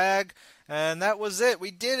showing swag, and that was it.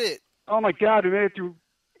 We did it. Oh my God, we made it through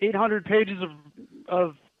 800 pages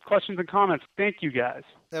of questions and comments. Thank you guys.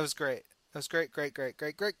 That was great. That was great. You're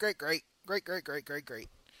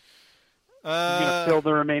gonna fill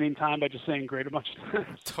the remaining time by just saying great a bunch of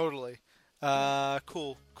times. Totally.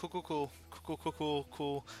 Cool.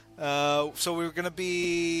 So we're going to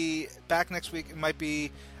be back next week. It might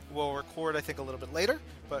be, we'll record, I think, a little bit later,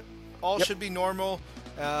 but all should be normal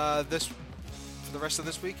for the rest of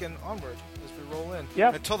this week and onward as we roll in.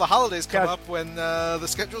 Yep. Until the holidays come up when the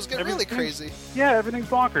schedules get really crazy. Yeah, everything's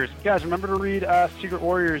bonkers. Guys, remember to read Secret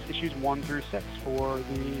Warriors issues 1 through 6 for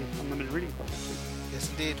the Unlimited Reading Club next week. Yes,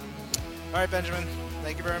 indeed. All right, Benjamin.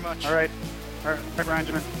 Thank you very much. All right,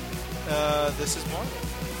 Benjamin. This is Marvel.